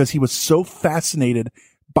family because he was so fascinated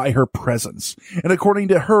by her presence. And according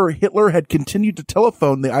to her, Hitler had continued to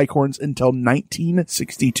telephone the Eichhorns until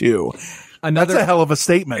 1962. That's a hell of a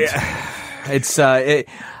statement. Yeah. It's,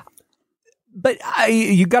 but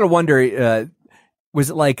you gotta wonder, was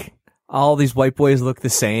it like all these white boys look the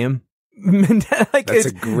same? Like, that's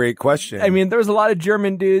a great question. I mean, there was a lot of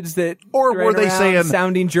German dudes that, or were they saying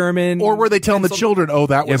sounding German, or were they telling the children, "Oh,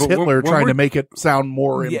 that was Hitler," trying to make it sound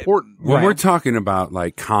more important? When we're talking about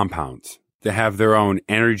like compounds that have their own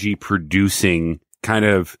energy producing kind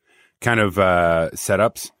of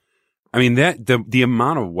setups. I mean, that the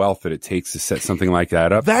amount of wealth that it takes to set something like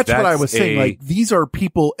that up. That's what I was saying. Like, these are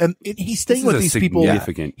people, and he's staying with these people.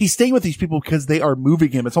 He's staying with these people because they are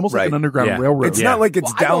moving him. It's almost like an underground railroad. It's not like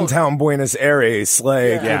it's downtown Buenos Aires.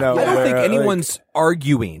 Like, you know, I don't think anyone's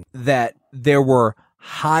arguing that there were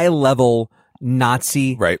high level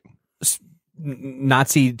Nazi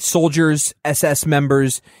soldiers, SS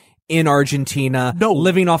members in Argentina,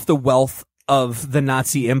 living off the wealth of the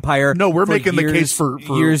Nazi empire. No, we're making the case for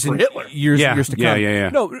years Hitler. Years to come. Yeah.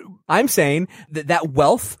 No, I'm saying that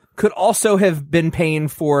wealth could also have been paying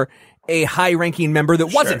for a high-ranking member that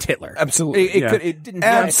wasn't Hitler. Absolutely. It didn't.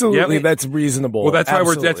 Absolutely. That's reasonable. Well, that's why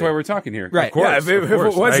we're talking here. Right. Of course. Yeah, if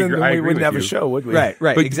it wasn't, then we wouldn't have a you. show, would we? Right.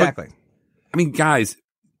 But, Exactly. I mean, guys,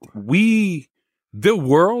 the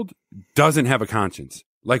world doesn't have a conscience.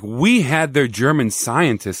 Like, we had their German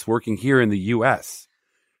scientists working here in the U.S.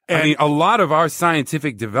 I mean, a lot of our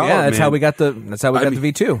scientific development. Yeah, that's how we got the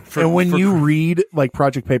V2. And when you read like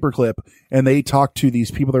Project Paperclip and they talk to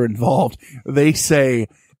these people that are involved, they say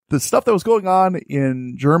the stuff that was going on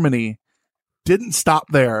in Germany didn't stop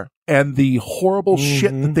there. And the horrible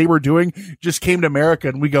shit that they were doing just came to America.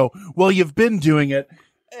 And we go, well, you've been doing it.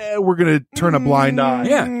 we're going to turn a blind eye.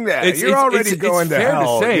 Yeah, you're already going to fair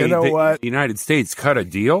hell. to say You know that what? the United States cut a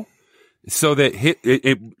deal so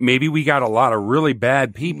that maybe we got a lot of really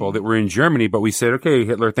bad people that were in Germany, but we said, okay,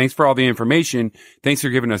 Hitler, thanks for all the information. Thanks for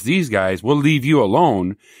giving us these guys. We'll leave you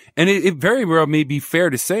alone. And it very well may be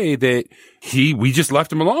fair to say that we just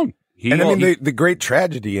left him alone. The great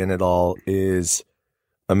tragedy in it all is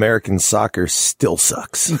American soccer still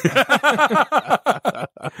sucks.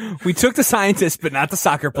 We took the scientists, but not the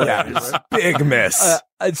soccer players. Big miss.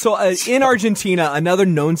 In Argentina, another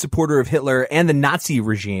known supporter of Hitler and the Nazi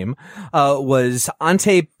regime was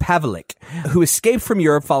Ante Pavelic, who escaped from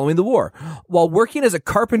Europe following the war. While working as a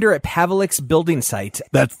carpenter at Pavelic's building site,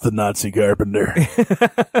 that's the Nazi carpenter,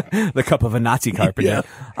 the cup of a Nazi carpenter.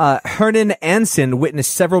 Hernan Ansen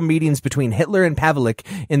witnessed several meetings between Hitler and Pavelic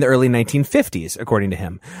in the early 1950s, according to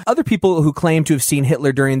him. Other people who claim to have seen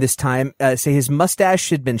Hitler during this time say his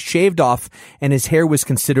mustache had been shaved off and his hair was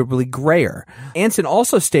considerably grayer. Ansen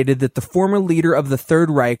also stated that the former leader of the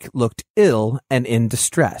Third Reich looked ill and in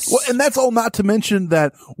distress. Well, and that's all not to mention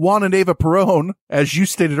that Juan and Eva Perón, as you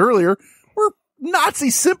stated earlier, were Nazi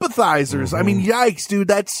sympathizers. I mean, yikes, dude.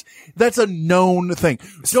 That's a known thing.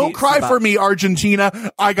 Don't cry for me,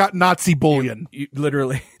 Argentina. I got Nazi bullion.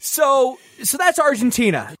 Literally. So that's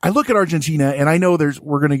Argentina. I look at Argentina and I know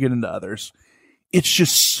we're going to get into others. It's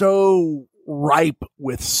just so ripe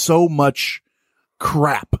with so much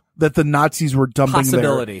crap that the Nazis were dumping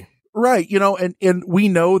possibility. There. Right. You know, and we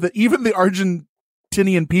know that even the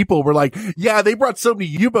Argentinian people were like, yeah, they brought so many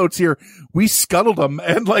U-boats here. We scuttled them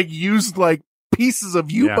and used pieces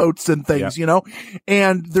of U-boats and things, you know,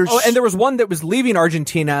 and and there was one that was leaving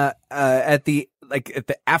Argentina,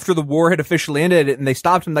 after the war had officially ended and they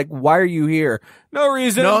stopped him why are you here? No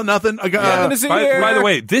reason. No, nothing. By the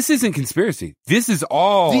way, this isn't conspiracy. This is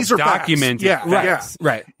all these are documented. Facts. Yeah,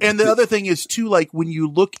 right. And the other thing is too, when you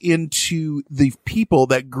look into the people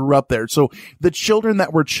that grew up there, so the children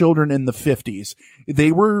that were children in the 50s,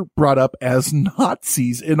 they were brought up as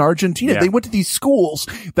Nazis in Argentina. Yeah. They went to these schools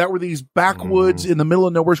that were these backwoods in the middle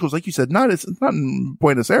of nowhere schools. Like you said, it's not in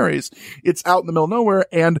Buenos Aires. It's out in the middle of nowhere.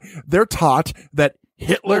 And they're taught that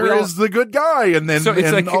Hitler is the good guy. And then, so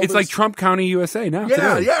it's like Trump County, USA now.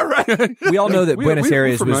 Yeah, today. yeah, right. We all know that Buenos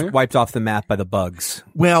Aires was wiped off the map by the bugs.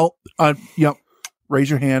 Well, raise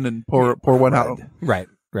your hand and pour one out. Right.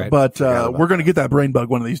 But we're going to get that brain bug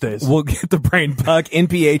one of these days. We'll get the brain bug.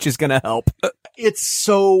 NPH is going to help. It's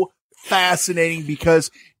so fascinating because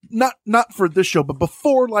not for this show, but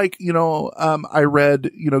before, I read,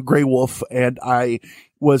 Grey Wolf and I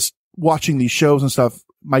was watching these shows and stuff.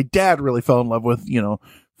 My dad really fell in love with,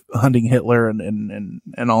 hunting Hitler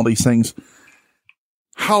and all these things.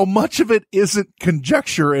 How much of it isn't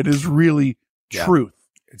conjecture and is really truth?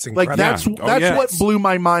 It's incredible. That's what blew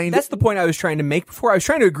my mind. That's the point I was trying to make before. I was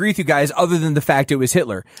trying to agree with you guys other than the fact it was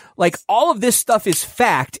Hitler. All of this stuff is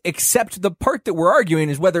fact, except the part that we're arguing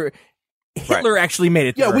is whether Hitler actually made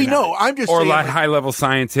it there. Yeah, we know. I'm just saying, high-level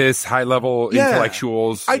scientists, high-level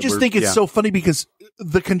intellectuals. I just think it's so funny because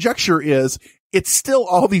the conjecture is it's still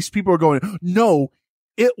all these people are going, no,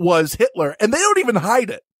 it was Hitler. And they don't even hide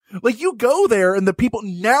it. You go there and the people,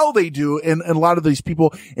 now they do, and a lot of these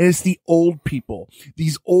people, and it's the old people,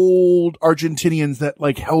 these old Argentinians that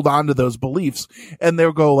held on to those beliefs, and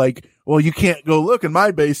they'll go well, you can't go look in my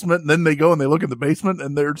basement, and then they go and they look in the basement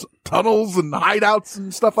and there's tunnels and hideouts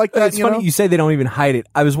and stuff like that. It's funny you say they don't even hide it.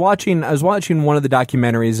 I was watching one of the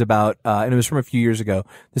documentaries about, and it was from a few years ago.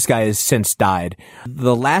 This guy has since died.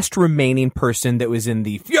 The last remaining person that was in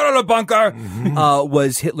the Führer bunker,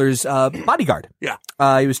 was Hitler's, bodyguard. Yeah.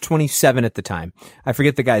 He was 27 at the time. I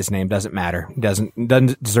forget the guy's name. Doesn't matter. He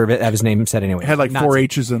doesn't deserve it. Have his name said anyway. It had 4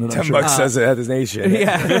 H's in it. $10 says it had his name.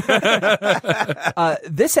 Yeah.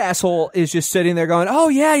 This asshole is just sitting there going, oh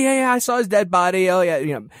yeah, I saw his dead body. Oh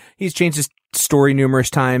yeah. He's changed his story numerous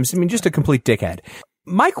times. I mean, just a complete dickhead.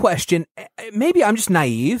 My question, maybe I'm just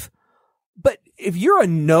naive, but if you're a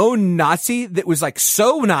known Nazi that was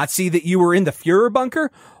so Nazi that you were in the Führer bunker,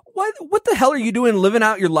 what the hell are you doing living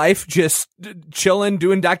out your life just chilling,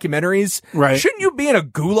 doing documentaries? Right. Shouldn't you be in a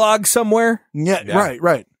gulag somewhere? Yeah.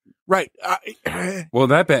 Right. Well,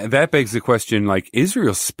 that begs the question,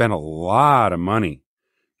 Israel spent a lot of money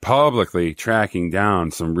publicly tracking down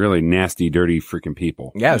some really nasty, dirty freaking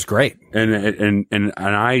people. Yeah, it was great. And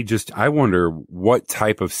I wonder what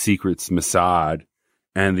type of secrets Mossad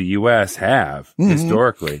and the U.S. have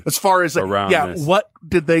historically. As far as around this. What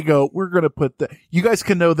did they go? We're going to put you guys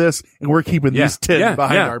can know this, and we're keeping these 10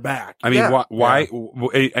 behind our back. I mean, why?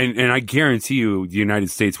 And I guarantee you, the United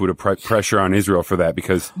States would have pressure on Israel for that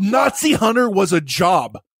because Nazi hunter was a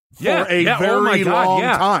job. for a very Oh my God, long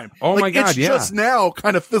yeah. time. Oh my God, it's yeah. just now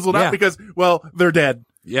kind of fizzled Yeah. out because, well, they're dead.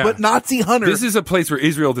 Yeah. But Nazi Hunter. This is a place where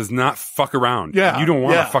Israel does not fuck around. Yeah. You don't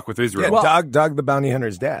want to Yeah. fuck with Israel. Yeah, Dog the Bounty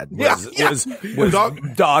Hunter's dad was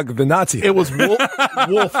Dog the Nazi hunter. It was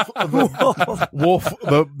Wolf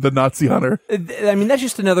the Nazi hunter. I mean, that's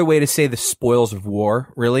just another way to say the spoils of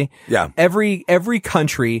war, really. Yeah. Every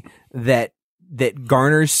country that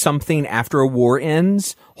garners something after a war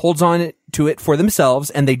ends holds on to it for themselves,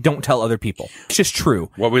 and they don't tell other people. It's just true.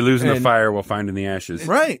 What we lose in the And- fire, we'll find in the ashes.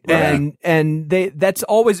 Right. And it's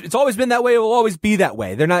always been that way. It will always be that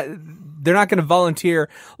way. They're not going to volunteer.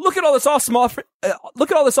 Look at all this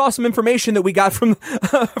awesome information that we got from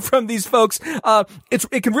from these folks.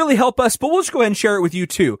 It can really help us, but we'll just go ahead and share it with you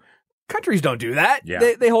too. Countries don't do that.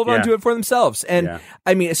 Yeah. They hold on Yeah. to it for themselves. And Yeah.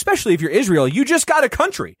 I mean, especially if you're Israel, you just got a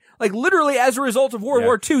country. Like literally as a result of World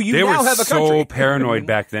War II, you they now were have a country. so paranoid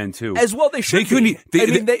back then too. As well they should couldn't. be.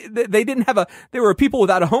 They didn't have they were people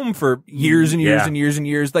without a home for years and years Yeah. and years and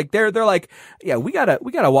years. Like they're like, yeah, we gotta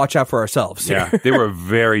watch out for ourselves. Yeah, they were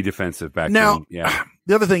very defensive back Now, then. Yeah.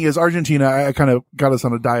 the other thing is Argentina. I kind of got us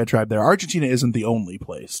on a diatribe there. Argentina isn't the only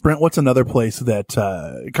place. Brent, what's another place that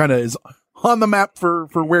kind of is on the map for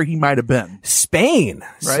where he might have been? Spain.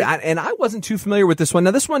 Right. And I wasn't too familiar with this one. Now,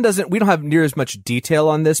 this one we don't have near as much detail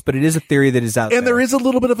on this, but it is a theory that is out there. And there is a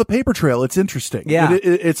little bit of a paper trail. It's interesting. Yeah.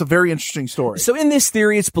 It's a very interesting story. So in this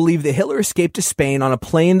theory, it's believed that Hitler escaped to Spain on a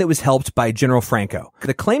plane that was helped by General Franco.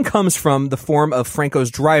 The claim comes from the form of Franco's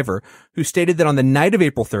driver, who stated that on the night of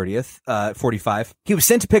April 30th, 45, he was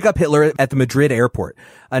sent to pick up Hitler at the Madrid airport.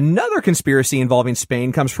 Another conspiracy involving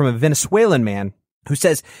Spain comes from a Venezuelan man who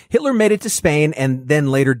says Hitler made it to Spain and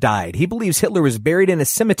then later died. He believes Hitler was buried in a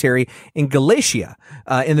cemetery in Galicia,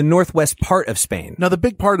 in the northwest part of Spain. Now, the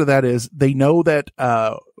big part of that is they know that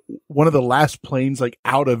one of the last planes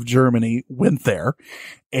out of Germany went there,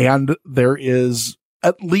 and there is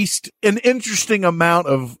at least an interesting amount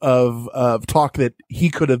of talk that he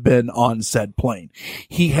could have been on said plane.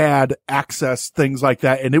 He had access, things like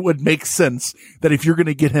that, and it would make sense that if you're going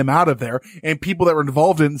to get him out of there, and people that were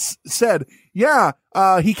involved in said, yeah,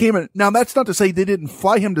 he came in. Now, that's not to say they didn't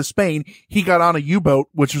fly him to Spain. He got on a U-boat,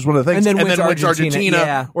 which was one of the things, And then went to Argentina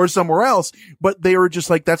yeah. or somewhere else, but they were just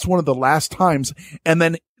like, that's one of the last times. And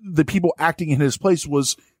then the people acting in his place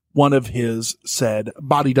was one of his said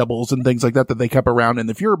body doubles and things like that they kept around in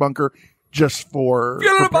the Fuhrer bunker just for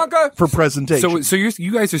presentation. So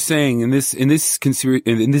you guys are saying in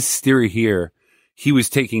this theory here, he was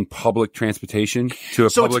taking public transportation to a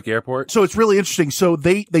public airport. So it's really interesting. So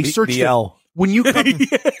they searched the L. When you come,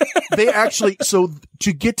 they actually, so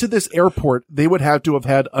to get to this airport, they would have to have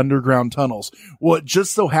had underground tunnels. Well, it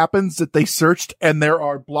just so happens that they searched and there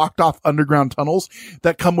are blocked off underground tunnels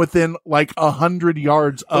that come within like 100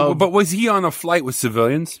 yards of. But was he on a flight with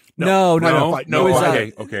civilians? No. It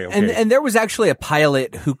was, Okay. And there was actually a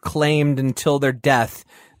pilot who claimed until their death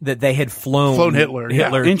that they had flown Hitler.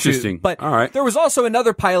 Interesting. But all right. There was also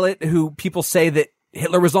another pilot who people say that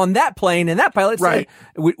Hitler was on that plane, and that pilot said,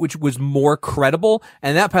 which was more credible,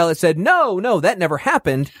 and that pilot said, no, that never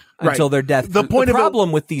happened until their death. The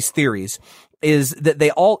problem with these theories is that they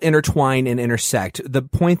all intertwine and intersect. The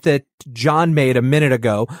point that John made a minute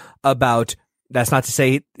ago about, that's not to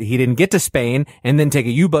say he didn't get to Spain and then take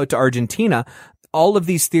a U-boat to Argentina. All of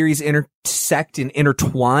these theories intersect and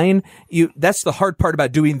intertwine. That's the hard part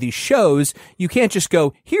about doing these shows. You can't just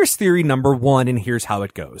go, here's theory number one and here's how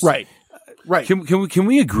it goes. Right. Can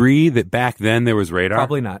we agree that back then there was radar?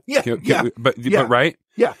 Probably not. But right?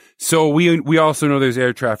 Yeah. So we also know there's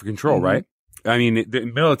air traffic control, right? I mean, the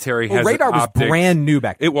military has radar was optics. brand new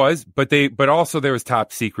back then. It was, but also there was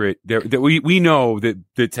top secret. We know that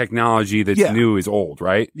the technology that's new is old,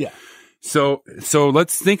 right? Yeah. So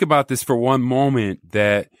let's think about this for one moment,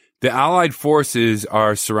 that the Allied forces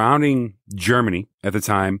are surrounding Germany at the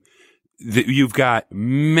time. You've got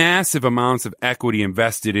massive amounts of equity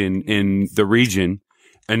invested in the region,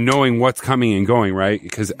 and knowing what's coming and going, right?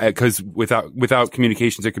 Because without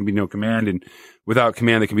communications, there can be no command, and without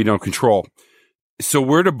command, there can be no control. So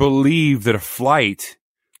we're to believe that a flight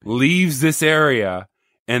leaves this area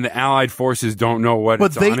and the Allied forces don't know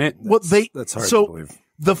what's on it. That's hard to believe.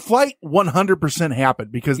 The flight 100%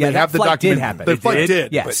 happened because they have the document. The flight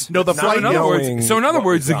did. Yes. No, the flight. In other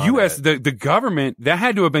words, the U.S., the government, that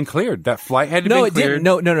had to have been cleared. That flight had to be cleared.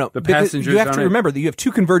 No. The passengers. You have to remember that you have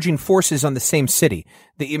two converging forces on the same city.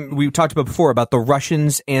 We talked about before about the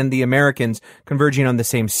Russians and the Americans converging on the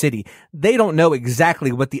same city. They don't know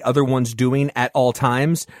exactly what the other one's doing at all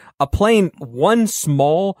times. A plane, one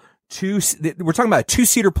small we're talking about a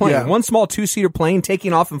 2-seater plane, Yeah. one small 2-seater plane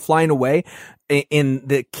taking off and flying away in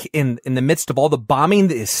the midst of all the bombing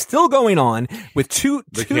that is still going on with two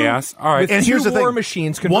chaos. All right. with And two here's the war thing.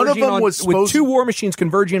 machines One of converging them on was with supposed- two war machines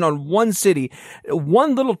converging on one city,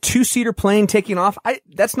 one little 2-seater plane taking off.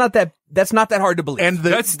 That's not that hard to believe. And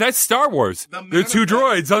that's Star Wars. There are two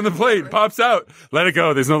droids on the plane. Pops out. Let it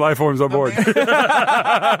go. There's no life forms on board.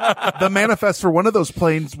 the manifest for one of those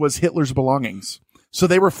planes was Hitler's belongings. So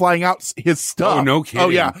they were flying out his stuff. Oh, no kidding. Oh,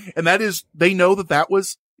 yeah. And they know that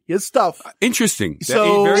was his stuff. Interesting.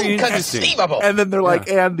 So Very interesting. And then they're like,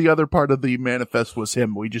 and the other part of the manifest was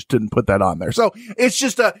him. We just didn't put that on there. So it's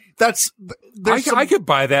just I could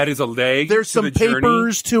buy that as a leg. There's to some the journey.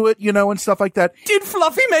 papers to it, and stuff like that. Did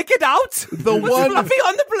Fluffy make it out? Was Fluffy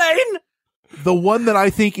on the plane? The one that I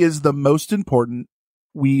think is the most important,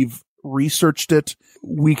 we've researched it.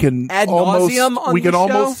 We can Ad nauseum on the show?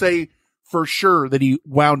 almost say for sure that he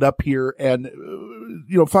wound up here and,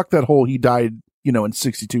 fuck that hole. He died, in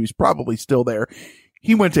 62. He's probably still there.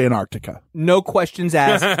 He went to Antarctica. No questions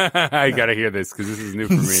asked. I gotta hear this because this is new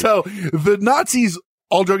for me. So the Nazis,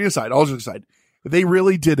 all joking aside, they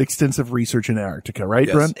really did extensive research in Antarctica, right,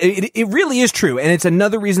 Yes. Brent? It really is true. And it's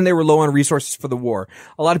another reason they were low on resources for the war.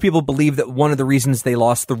 A lot of people believe that one of the reasons they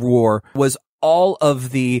lost the war was all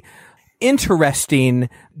of the interesting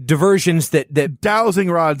diversions that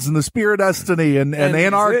dowsing rods and the Spear of Destiny and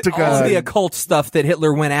Antarctica. All of the occult stuff that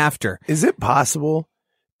Hitler went after. Is it possible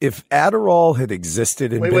if Adderall had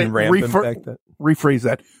existed and been rampant back then? Rephrase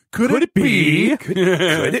that. Could it be?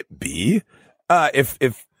 Could it be? If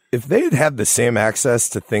they had the same access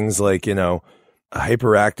to things like,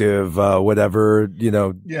 hyperactive, whatever,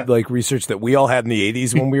 like research that we all had in the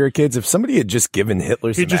 80s when we were kids, if somebody had just given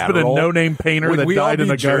Hitler some He'd just been a Adderall, no-name painter would that we all died in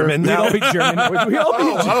be a gutter. German now? We'd all be German. Would we all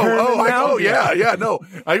be German now? No.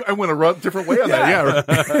 I went a different way on that.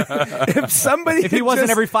 Yeah. If somebody If he wasn't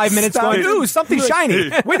every 5 minutes going, ooh, something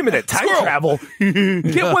shiny. Wait a minute, time travel. Get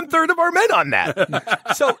 1/3 of our men on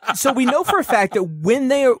that. So we know for a fact that when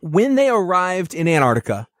they arrived in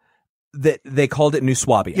Antarctica, that they called it New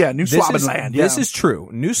Swabia. Yeah, New Swabenland. This is true.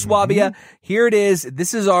 New Swabia. Here it is.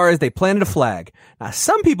 This is ours. They planted a flag. Now,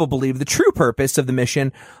 some people believe the true purpose of the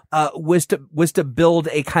mission was to build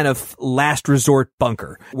a kind of last resort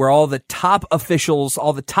bunker where all the top officials,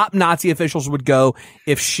 all the top Nazi officials would go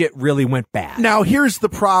if shit really went bad. Now, here's the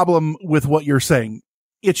problem with what you're saying.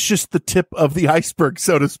 It's just the tip of the iceberg,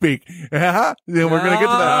 so to speak. Yeah, we're going to get to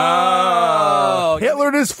that. Hitler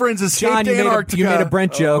and his friends escaped to Antarctica. You made a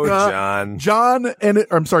Brent joke. Hitler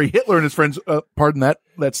and his friends, pardon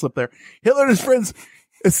that slip there. Hitler and his friends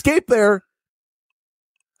escaped there.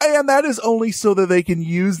 And that is only so that they can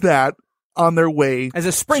use that on their way as a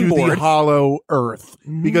to springboard the hollow earth.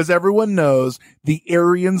 Because everyone knows the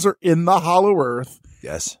Aryans are in the hollow earth.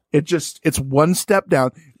 Yes. It's one step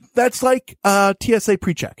down. That's like TSA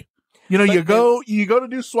pre-check. You go to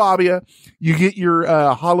New Swabia, you get your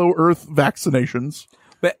hollow earth vaccinations.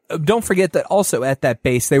 But don't forget that also at that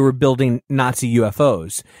base they were building Nazi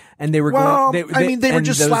UFOs, and they were they were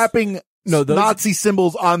just slapping Nazi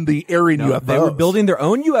symbols on the Aryan UFOs. They were building their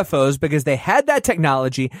own UFOs because they had that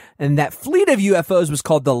technology, and that fleet of UFOs was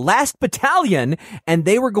called the Last Battalion, and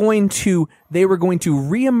they were going to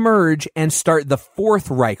reemerge and start the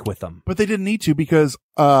Fourth Reich with them. But they didn't need to because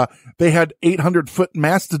they had 800-foot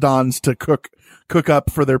mastodons to cook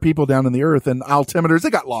up for their people down in the earth, and altimeters,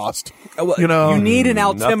 they got lost. You need an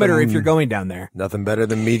altimeter if you're going down there. Nothing better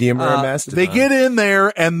than medium rare mastodon. They get in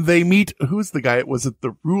there and they meet, who's the guy? Was it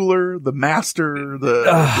the ruler, the master,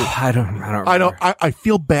 I don't remember. I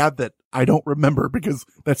feel bad that I don't remember because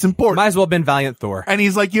that's important. Might as well have been Valiant Thor. And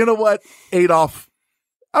he's like, you know what, Adolf,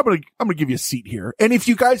 I'm gonna give you a seat here. And if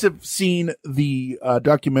you guys have seen the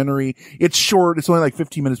documentary, it's short. It's only like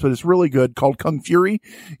 15 minutes, but it's really good, called Kung Fury.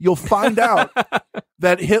 You'll find out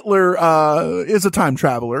that Hitler is a time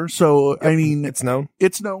traveler. So I mean, it's known.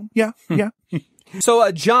 It's known. Yeah, yeah. So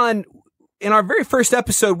John, in our very first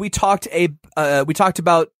episode, we talked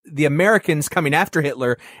about the Americans coming after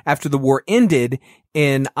Hitler after the war ended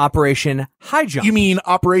in Operation High Jump. You mean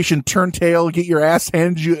Operation Turntail, get your ass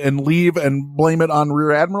handed you and leave and blame it on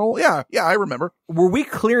Rear Admiral? Yeah, I remember. Were we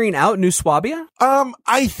clearing out New Swabia?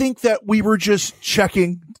 I think that we were just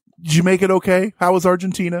checking. Did you make it okay? How was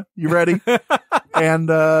Argentina? You ready? And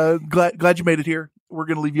glad you made it here. We're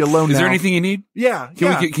going to leave you alone now. Is there anything you need? Yeah.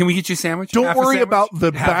 Can we get you a sandwich? Don't worry about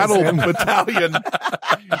the battle battalion.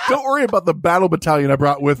 Don't worry about the battle battalion I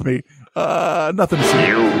brought with me. Nothing to see.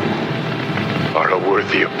 You are a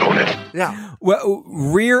worthy opponent. Yeah. Well,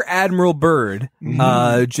 Rear Admiral Byrd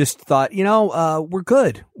just thought, we're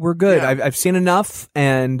good. We're good. Yeah. I've seen enough.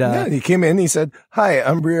 And he came in. He said, "Hi,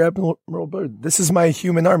 I'm Rear Admiral Byrd. This is my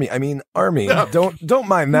human army. I mean, army. Don't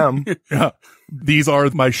mind them." Yeah. These are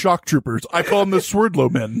my shock troopers. I call them the Swerdlow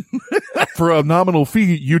men. For a nominal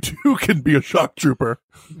fee, you too can be a shock trooper.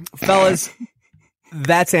 Fellas,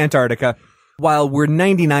 that's Antarctica. While we're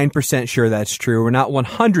 99% sure that's true, we're not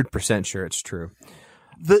 100% sure it's true.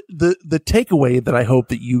 The takeaway that I hope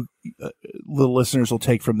that you little listeners will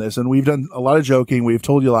take from this, and we've done a lot of joking, we've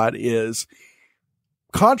told you a lot, is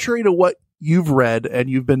contrary to what you've read and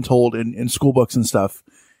you've been told in school books and stuff,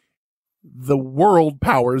 the world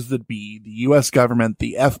powers that be, the U.S. government,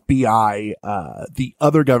 the FBI, the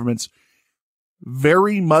other governments,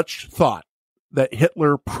 very much thought that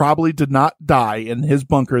Hitler probably did not die in his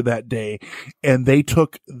bunker that day, and they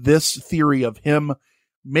took this theory of him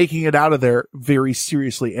making it out of there very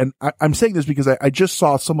seriously. And I'm saying this because I just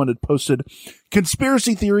saw someone had posted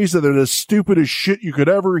conspiracy theories that are the stupidest shit you could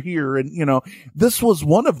ever hear, and this was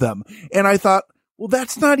one of them. And I thought, well,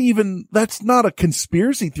 that's not a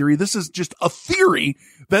conspiracy theory. This is just a theory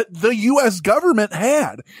that the U.S. government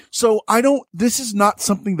had. So this is not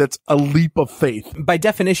something that's a leap of faith. By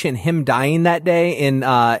definition, him dying that day in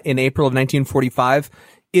April of 1945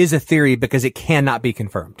 is a theory because it cannot be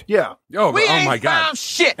confirmed. Yeah. Oh my God.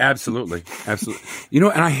 Shit. Absolutely.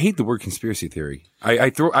 And I hate the word conspiracy theory.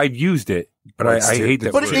 I've used it, but I hate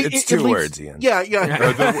that word. It's two words, Ian. Yeah.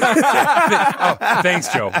 Thanks,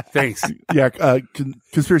 Joe. Thanks. Yeah.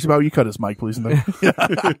 Conspiracy about, you cut his mic, please.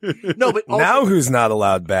 No, but now who's not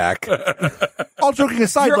allowed back? All joking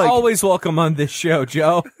aside, you're always welcome on this show,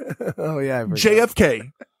 Joe. Oh yeah.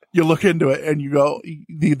 JFK. You look into it and you go,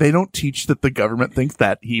 they don't teach that the government thinks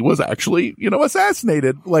that he was actually,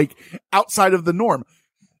 assassinated, like outside of the norm.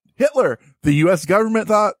 Hitler, the U.S. government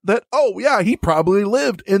thought that, oh yeah, he probably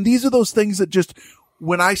lived. And these are those things that just,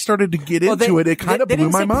 when I started to get into it kind of blew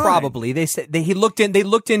my mind. Probably. They said they looked into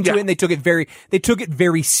it and they took it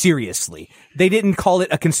very seriously. They didn't call it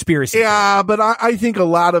a conspiracy. Yeah, but I think a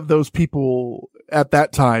lot of those people at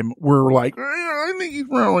that time were like, I think he's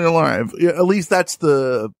probably alive. Yeah, at least that's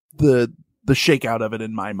the shakeout of it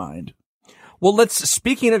in my mind. Well,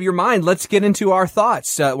 speaking of your mind, let's get into our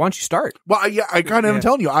thoughts. Why don't you start? Well, yeah, I kind of am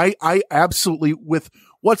telling you, I absolutely, with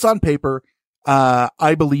what's on paper,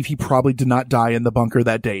 I believe he probably did not die in the bunker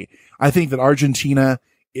that day. I think that Argentina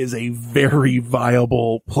is a very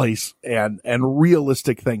viable place and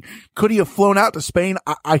realistic thing. Could he have flown out to Spain?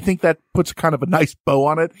 I think that puts kind of a nice bow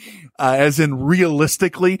on it. As in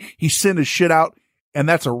realistically, he sent his shit out, and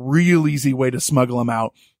that's a real easy way to smuggle him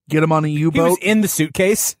out. Get him on a U-boat. He was in the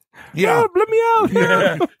suitcase. Yeah. Let me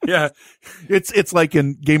out. Yeah. It's like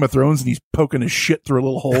in Game of Thrones and he's poking his shit through a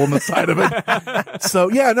little hole in the side of it.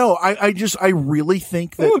 So yeah, no, I really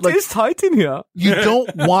think that it's tight in here. You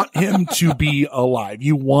don't want him to be alive.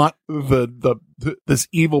 You want this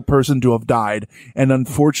evil person to have died. And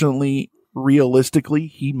unfortunately, realistically,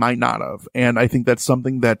 he might not have. And I think that's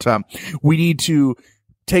something that, we need to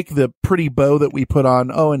take the pretty bow that we put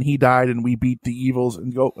on, and he died and we beat the evils,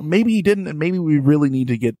 and go, maybe he didn't, and maybe we really need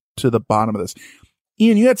to get to the bottom of this.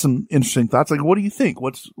 Ian, you had some interesting thoughts. Like, what do you think?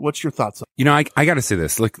 What's your thoughts? I got to say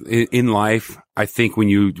this. Look, in life, I think when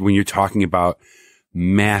you're talking about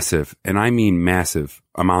massive, and I mean massive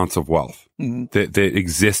amounts of wealth that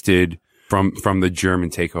existed from the German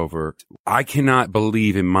takeover, I cannot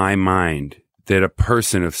believe in my mind that a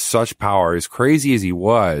person of such power, as crazy as he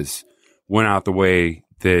was, went out the way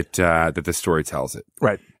that the story tells it.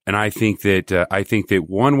 Right. And I think that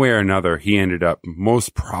one way or another, he ended up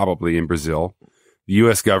most probably in Brazil. The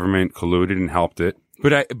U.S. government colluded and helped it.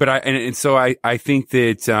 So I think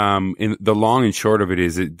that, in the long and short of it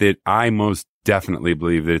is that I most definitely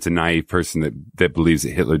believe that it's a naive person that believes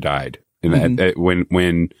that Hitler died. And that when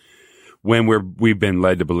we've been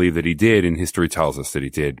led to believe that he did, and history tells us that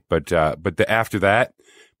he did. But after that,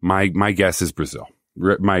 my guess is Brazil.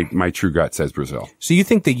 My true gut says Brazil. So you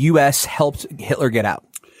think the U.S. helped Hitler get out?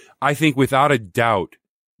 I think without a doubt,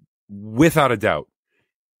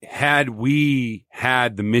 had we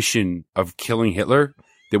had the mission of killing Hitler,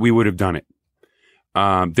 that we would have done it.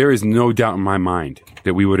 There is no doubt in my mind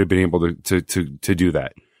that we would have been able to do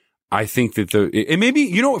that. I think that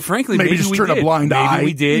frankly, maybe just turn a blind eye. Maybe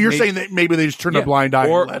we did. You're saying that maybe they just turned a blind eye,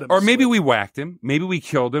 or maybe we whacked him. Maybe we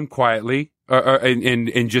killed him quietly,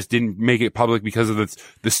 and just didn't make it public because of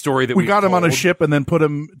the story that we got him on a ship and then put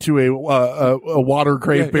him to a water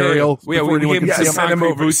grave burial. Yeah, sent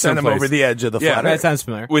him over the edge of the flat. That sounds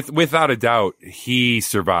familiar. Without a doubt, he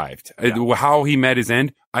survived. How he met his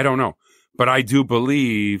end, I don't know, but I do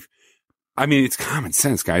believe I mean, it's common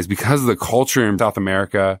sense, guys, because of the culture in South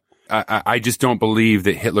America. I just don't believe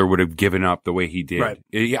that Hitler would have given up the way he did. Right.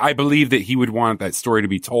 I believe that he would want that story to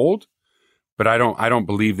be told, but I don't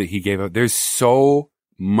believe that he gave up. There's so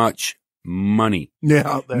much money.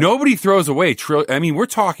 Yeah. Nobody throws away. I mean, we're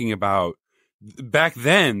talking about back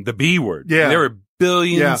then, the B word. Yeah. There were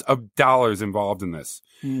billions of dollars involved in this.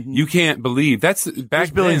 Mm-hmm. You can't believe that's back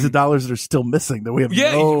There's billions then, of dollars that are still missing that we have.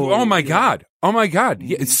 Yeah. No, Oh my God. Oh my God.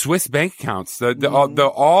 Yeah, it's Swiss bank accounts.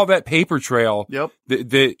 All that paper trail. Yep.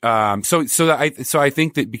 So I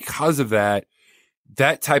think that because of that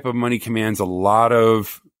type of money commands a lot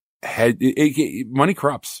of money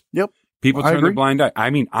corrupts. Yep. People I turn the agree. blind eye.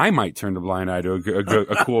 I mean, I might turn the blind eye to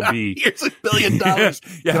a cool bee. Here's $1 billion.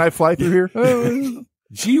 Yeah. Can I fly through here?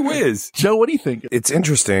 Gee whiz. Joe, what do you think? It's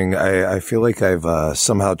interesting. I feel like I've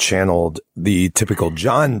somehow channeled the typical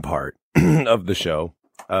John part of the show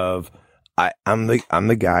of I'm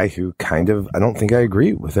the guy who kind of, I don't think I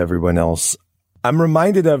agree with everyone else. I'm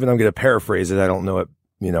reminded of, and I'm going to paraphrase it. I don't know it,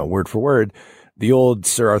 word for word. The old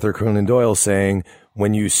Sir Arthur Conan Doyle saying,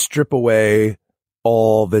 when you strip away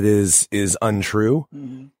all that is untrue,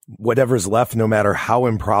 whatever's left, no matter how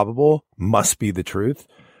improbable, must be the truth.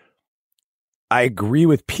 I agree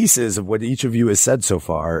with pieces of what each of you has said so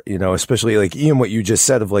far, especially like Ian, what you just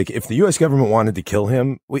said of like, if the U.S. government wanted to kill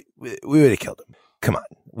him, we would have killed him. Come on.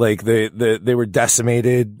 Like they were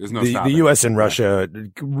decimated. There's no the stopping. U.S. and Russia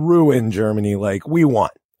ruined Germany. Like we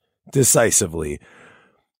won decisively.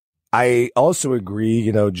 I also agree,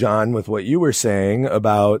 John, with what you were saying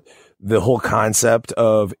about the whole concept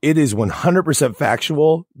of it is 100%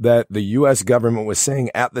 factual that the U.S. government was saying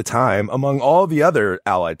at the time, among all the other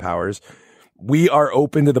allied powers, we are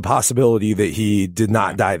open to the possibility that he did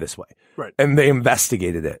not die this way. Right. And they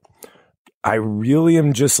investigated it. I really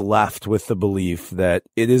am just left with the belief that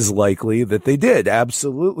it is likely that they did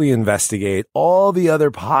absolutely investigate all the other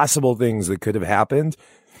possible things that could have happened.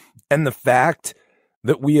 And the fact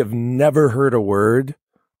that we have never heard a word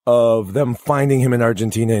of them finding him in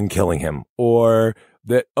Argentina and killing him, or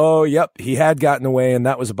that, oh, yep, he had gotten away and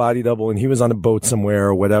that was a body double and he was on a boat somewhere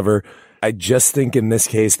or whatever. I just think in this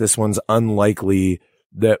case, this one's unlikely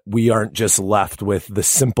that we aren't just left with the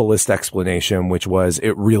simplest explanation, which was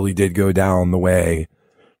it really did go down the way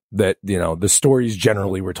that, the stories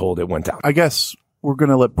generally were told it went down. I guess we're going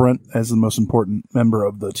to let Brent, as the most important member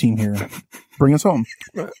of the team here, bring us home.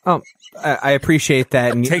 I appreciate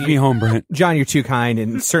that. And Take me home, Brent. John, you're too kind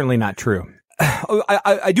and certainly not true.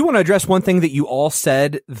 I do want to address one thing that you all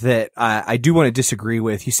said that I do want to disagree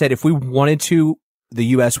with. You said if we wanted to, the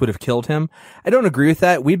U.S. would have killed him. I don't agree with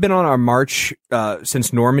that. We've been on our march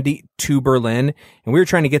since Normandy to Berlin, and we were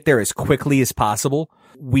trying to get there as quickly as possible.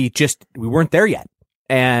 We weren't there yet.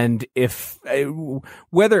 And if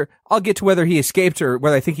I'll get to whether he escaped or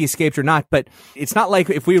whether I think he escaped or not, but it's not like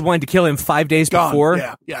if we had wanted to kill him 5 days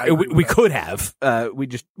before, we could have. We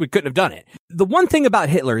couldn't have done it. The one thing about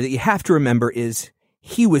Hitler that you have to remember is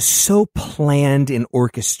he was so planned and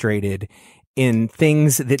orchestrated in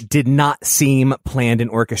things that did not seem planned and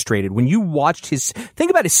orchestrated. When you watched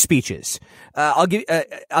think about his speeches. I'll give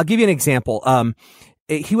you an example.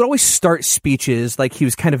 He would always start speeches like he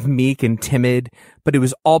was kind of meek and timid, but it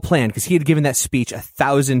was all planned because he had given that speech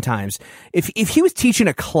 1,000 times. If he was teaching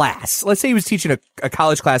a class, let's say he was teaching a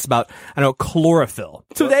college class about, chlorophyll.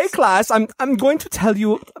 Today, class, I'm going to tell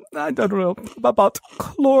you, about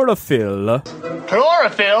chlorophyll.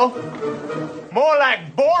 Chlorophyll? More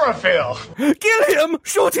like borophyll. Kill him!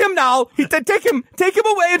 Shoot him now! Take him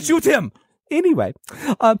away and shoot him! Anyway,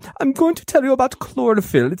 I'm going to tell you about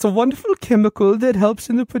chlorophyll. It's a wonderful chemical that helps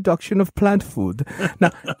in the production of plant food.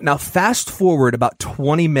 Now fast forward about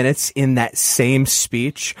 20 minutes in that same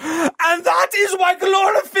speech, and that is why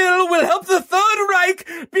chlorophyll will help the Third Reich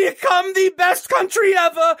become the best country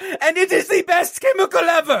ever, and it is the best chemical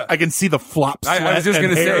ever. I can see the flops. I was just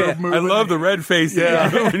going to say, I love the red face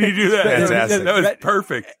when you do that. Fantastic. That was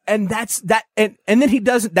perfect. And that's that. And then he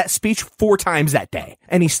does that speech 4 times that day,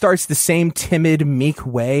 and he starts the same timid, meek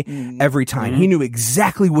way every time. He knew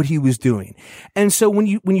exactly what he was doing. And so when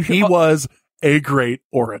you hear, he was a great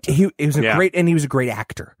orator. He was a great, and he was a great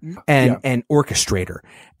actor and orchestrator.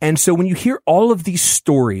 And so when you hear all of these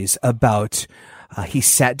stories about, he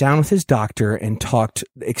sat down with his doctor and talked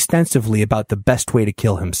extensively about the best way to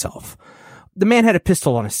kill himself. The man had a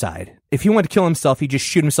pistol on his side. If he wanted to kill himself, he'd just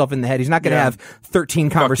shoot himself in the head. He's not going to have 13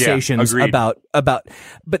 conversations about, but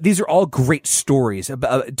these are all great stories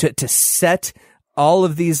about, to set all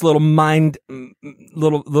of these little mind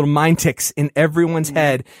ticks in everyone's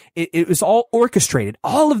head. It was all orchestrated.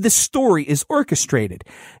 All of this story is orchestrated.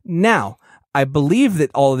 Now, I believe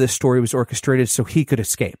that all of this story was orchestrated so he could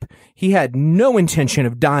escape. He had no intention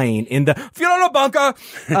of dying in the Fiorano bunker.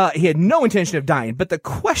 He had no intention of dying. But the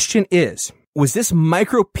question is, was this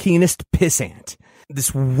micropenised pissant,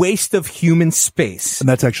 this waste of human space? And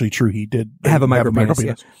that's actually true. He did have a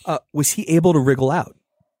micropenis. Yeah. Was he able to wriggle out?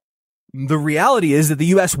 The reality is that the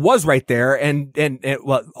U.S. was right there and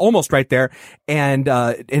well, almost right there. And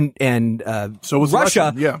so was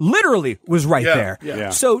Russia yeah. literally was right there. Yeah.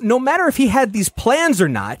 So no matter if he had these plans or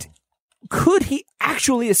not, could he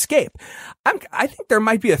actually escape? I think there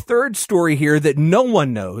might be a third story here that no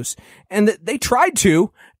one knows, and that they tried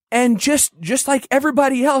to, and just like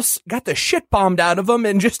everybody else got the shit bombed out of them,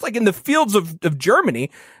 and just like in the fields of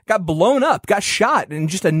Germany, got blown up, got shot, and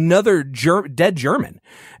just another dead German.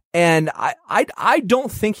 And I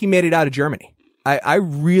don't think he made it out of Germany. I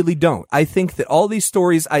really don't. I think that all these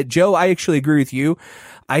stories, Joe, I actually agree with you.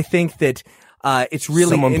 I think that, it's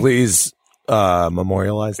really. Someone please,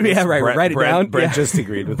 memorialize this. Yeah, right. Write it down. Brent just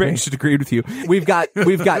agreed with Brent me. just agreed with you. We've got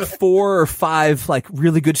 4 or 5 like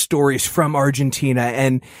really good stories from Argentina,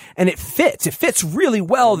 and it fits. It fits really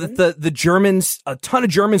well that the Germans, a ton of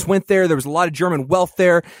Germans went there. There was a lot of German wealth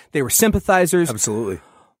there. They were sympathizers. Absolutely.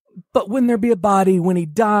 But wouldn't there be a body when he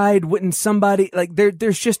died? Wouldn't somebody like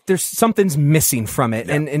there's something's missing from it.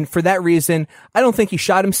 Yeah. And for that reason, I don't think he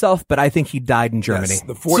shot himself, but I think he died in Germany. Yes,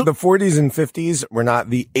 the 40s and 50s were not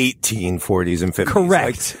the 1840s and 50s.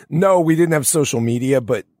 Correct. Like, no, we didn't have social media,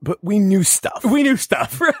 but we knew stuff. We knew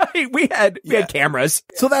stuff, right? We had cameras.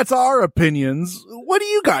 So that's our opinions. What do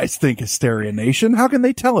you guys think, Hysteria Nation? How can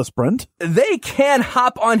they tell us, Brent? They can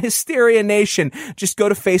hop on Hysteria Nation. Just go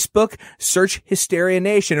to Facebook, search Hysteria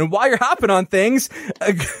Nation. And while you're hopping on things, go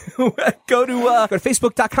to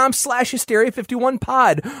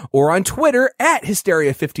facebook.com/Hysteria51pod or on Twitter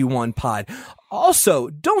 @Hysteria51pod. Also,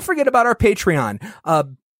 don't forget about our Patreon.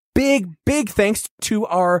 Big thanks to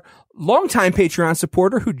our longtime Patreon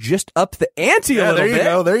supporter who just upped the ante a little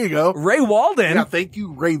bit. There you go. Ray Walden. Yeah, thank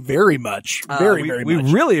you, Ray, very much. Very much. We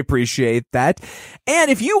really appreciate that.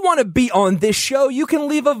 And if you want to be on this show, you can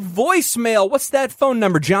leave a voicemail. What's that phone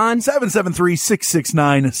number, John?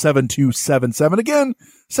 773-669-7277. Again,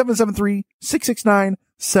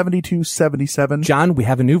 773-669-7277. John, we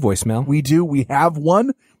have a new voicemail. We do. We have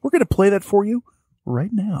one. We're going to play that for you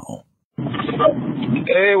right now.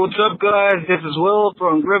 Hey, what's up, guys? This is Will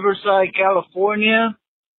from Riverside, California.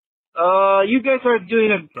 You guys are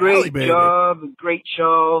doing a great job, a great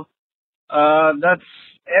show. That's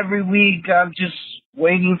every week. I'm just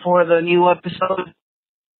waiting for the new episode.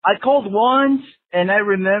 I called once, and I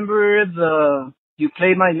remember you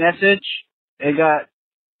played my message. It got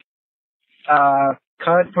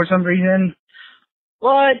cut for some reason.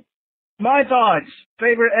 But my thoughts,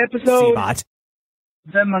 favorite episode. C-Bot.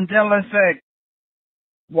 The Mandela Effect.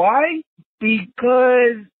 Why?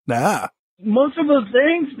 Because most of the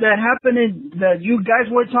things that happened that you guys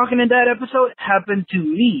were talking in that episode happened to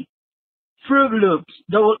me. Fruit Loops,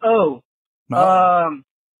 Double O, the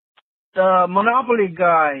Monopoly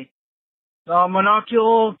guy, the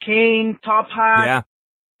Monocle, Kane, Top Hat,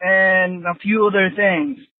 and a few other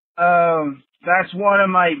things. That's one of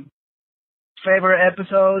my favorite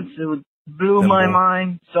episodes. It blew my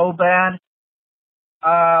mind so bad.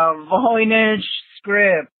 Voynich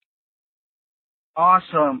script.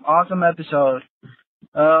 Awesome episode.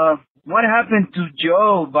 What happened to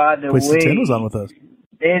Joe, by the Twisted way? Tin was on with us.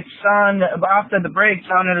 It sounded, after the break,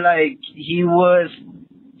 sounded like he was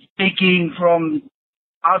speaking from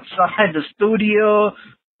outside the studio,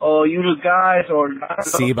 or you guys, or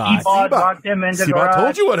C-Bot locked him in the C-Bot garage.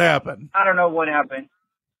 told you what happened. I don't know what happened.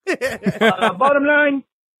 Bottom line,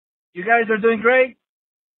 you guys are doing great.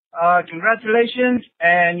 Congratulations,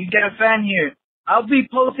 and you get a fan here. I'll be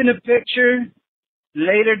posting a picture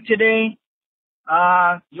later today.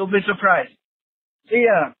 You'll be surprised. See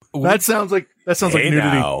ya. That sounds like nudity.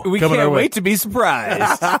 Now. We can't wait to be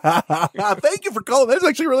surprised. Thank you for calling. That's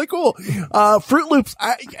actually really cool. Fruit Loops.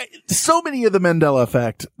 So many of the Mandela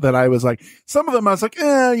Effect that I was like, some of them I was like,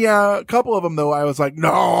 yeah. A couple of them though, I was like,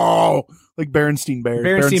 no. Like Berenstein Bears.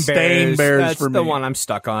 Berenstein Bears. That's for the me. one I'm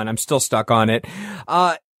stuck on. I'm still stuck on it.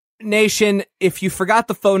 Nation, if you forgot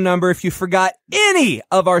the phone number, if you forgot any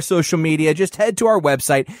of our social media, just head to our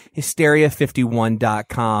website,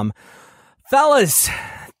 hysteria51.com. Fellas,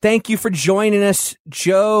 thank you for joining us.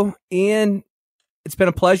 Joe, Ian, it's been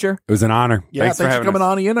a pleasure. It was an honor. Yeah, thanks for coming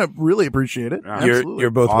on, Ian. I really appreciate it.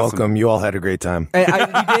 You're both welcome. You all had a great time. You did,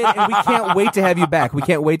 and we can't wait to have you back. We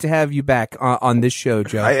can't wait to have you back on this show,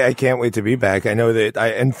 Joe. I can't wait to be back. I know that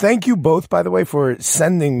and thank you both, by the way, for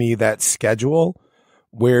sending me that schedule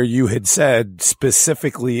where you had said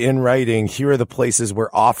specifically in writing, here are the places we're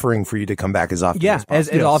offering for you to come back as often as possible. as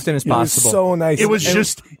often as possible. It was so nice.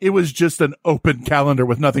 It was just an open calendar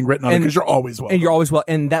with nothing written on it because you're always welcome. And you're always well,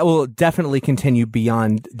 and that will definitely continue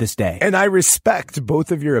beyond this day. And I respect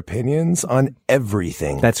both of your opinions on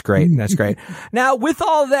everything. That's great. That's great. Now, with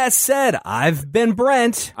all that said, I've been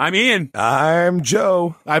Brent. I'm Ian. I'm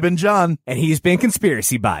Joe. I've been John. And he's been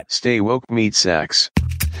Conspiracy Bot. Stay woke, meat sacks.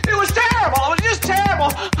 It was terrible. It was just terrible.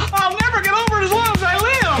 I'll never get over it as long as I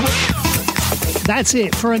live. That's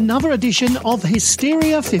it for another edition of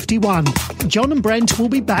Hysteria 51. John and Brent will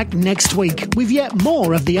be back next week with yet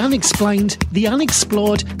more of the unexplained, the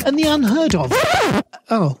unexplored, and the unheard of.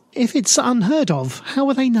 Oh, if it's unheard of, how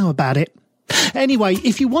will they know about it? Anyway,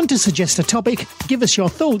 if you want to suggest a topic, give us your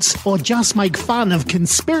thoughts, or just make fun of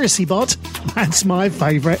Conspiracy Bot, that's my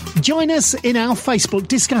favourite. Join us in our Facebook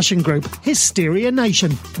discussion group, Hysteria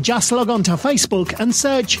Nation. Just log on to Facebook and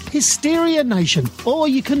search Hysteria Nation, or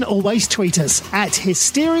you can always tweet us at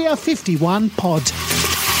Hysteria51pod.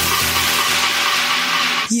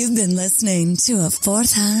 You've been listening to a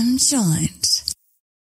fourth-hand joint.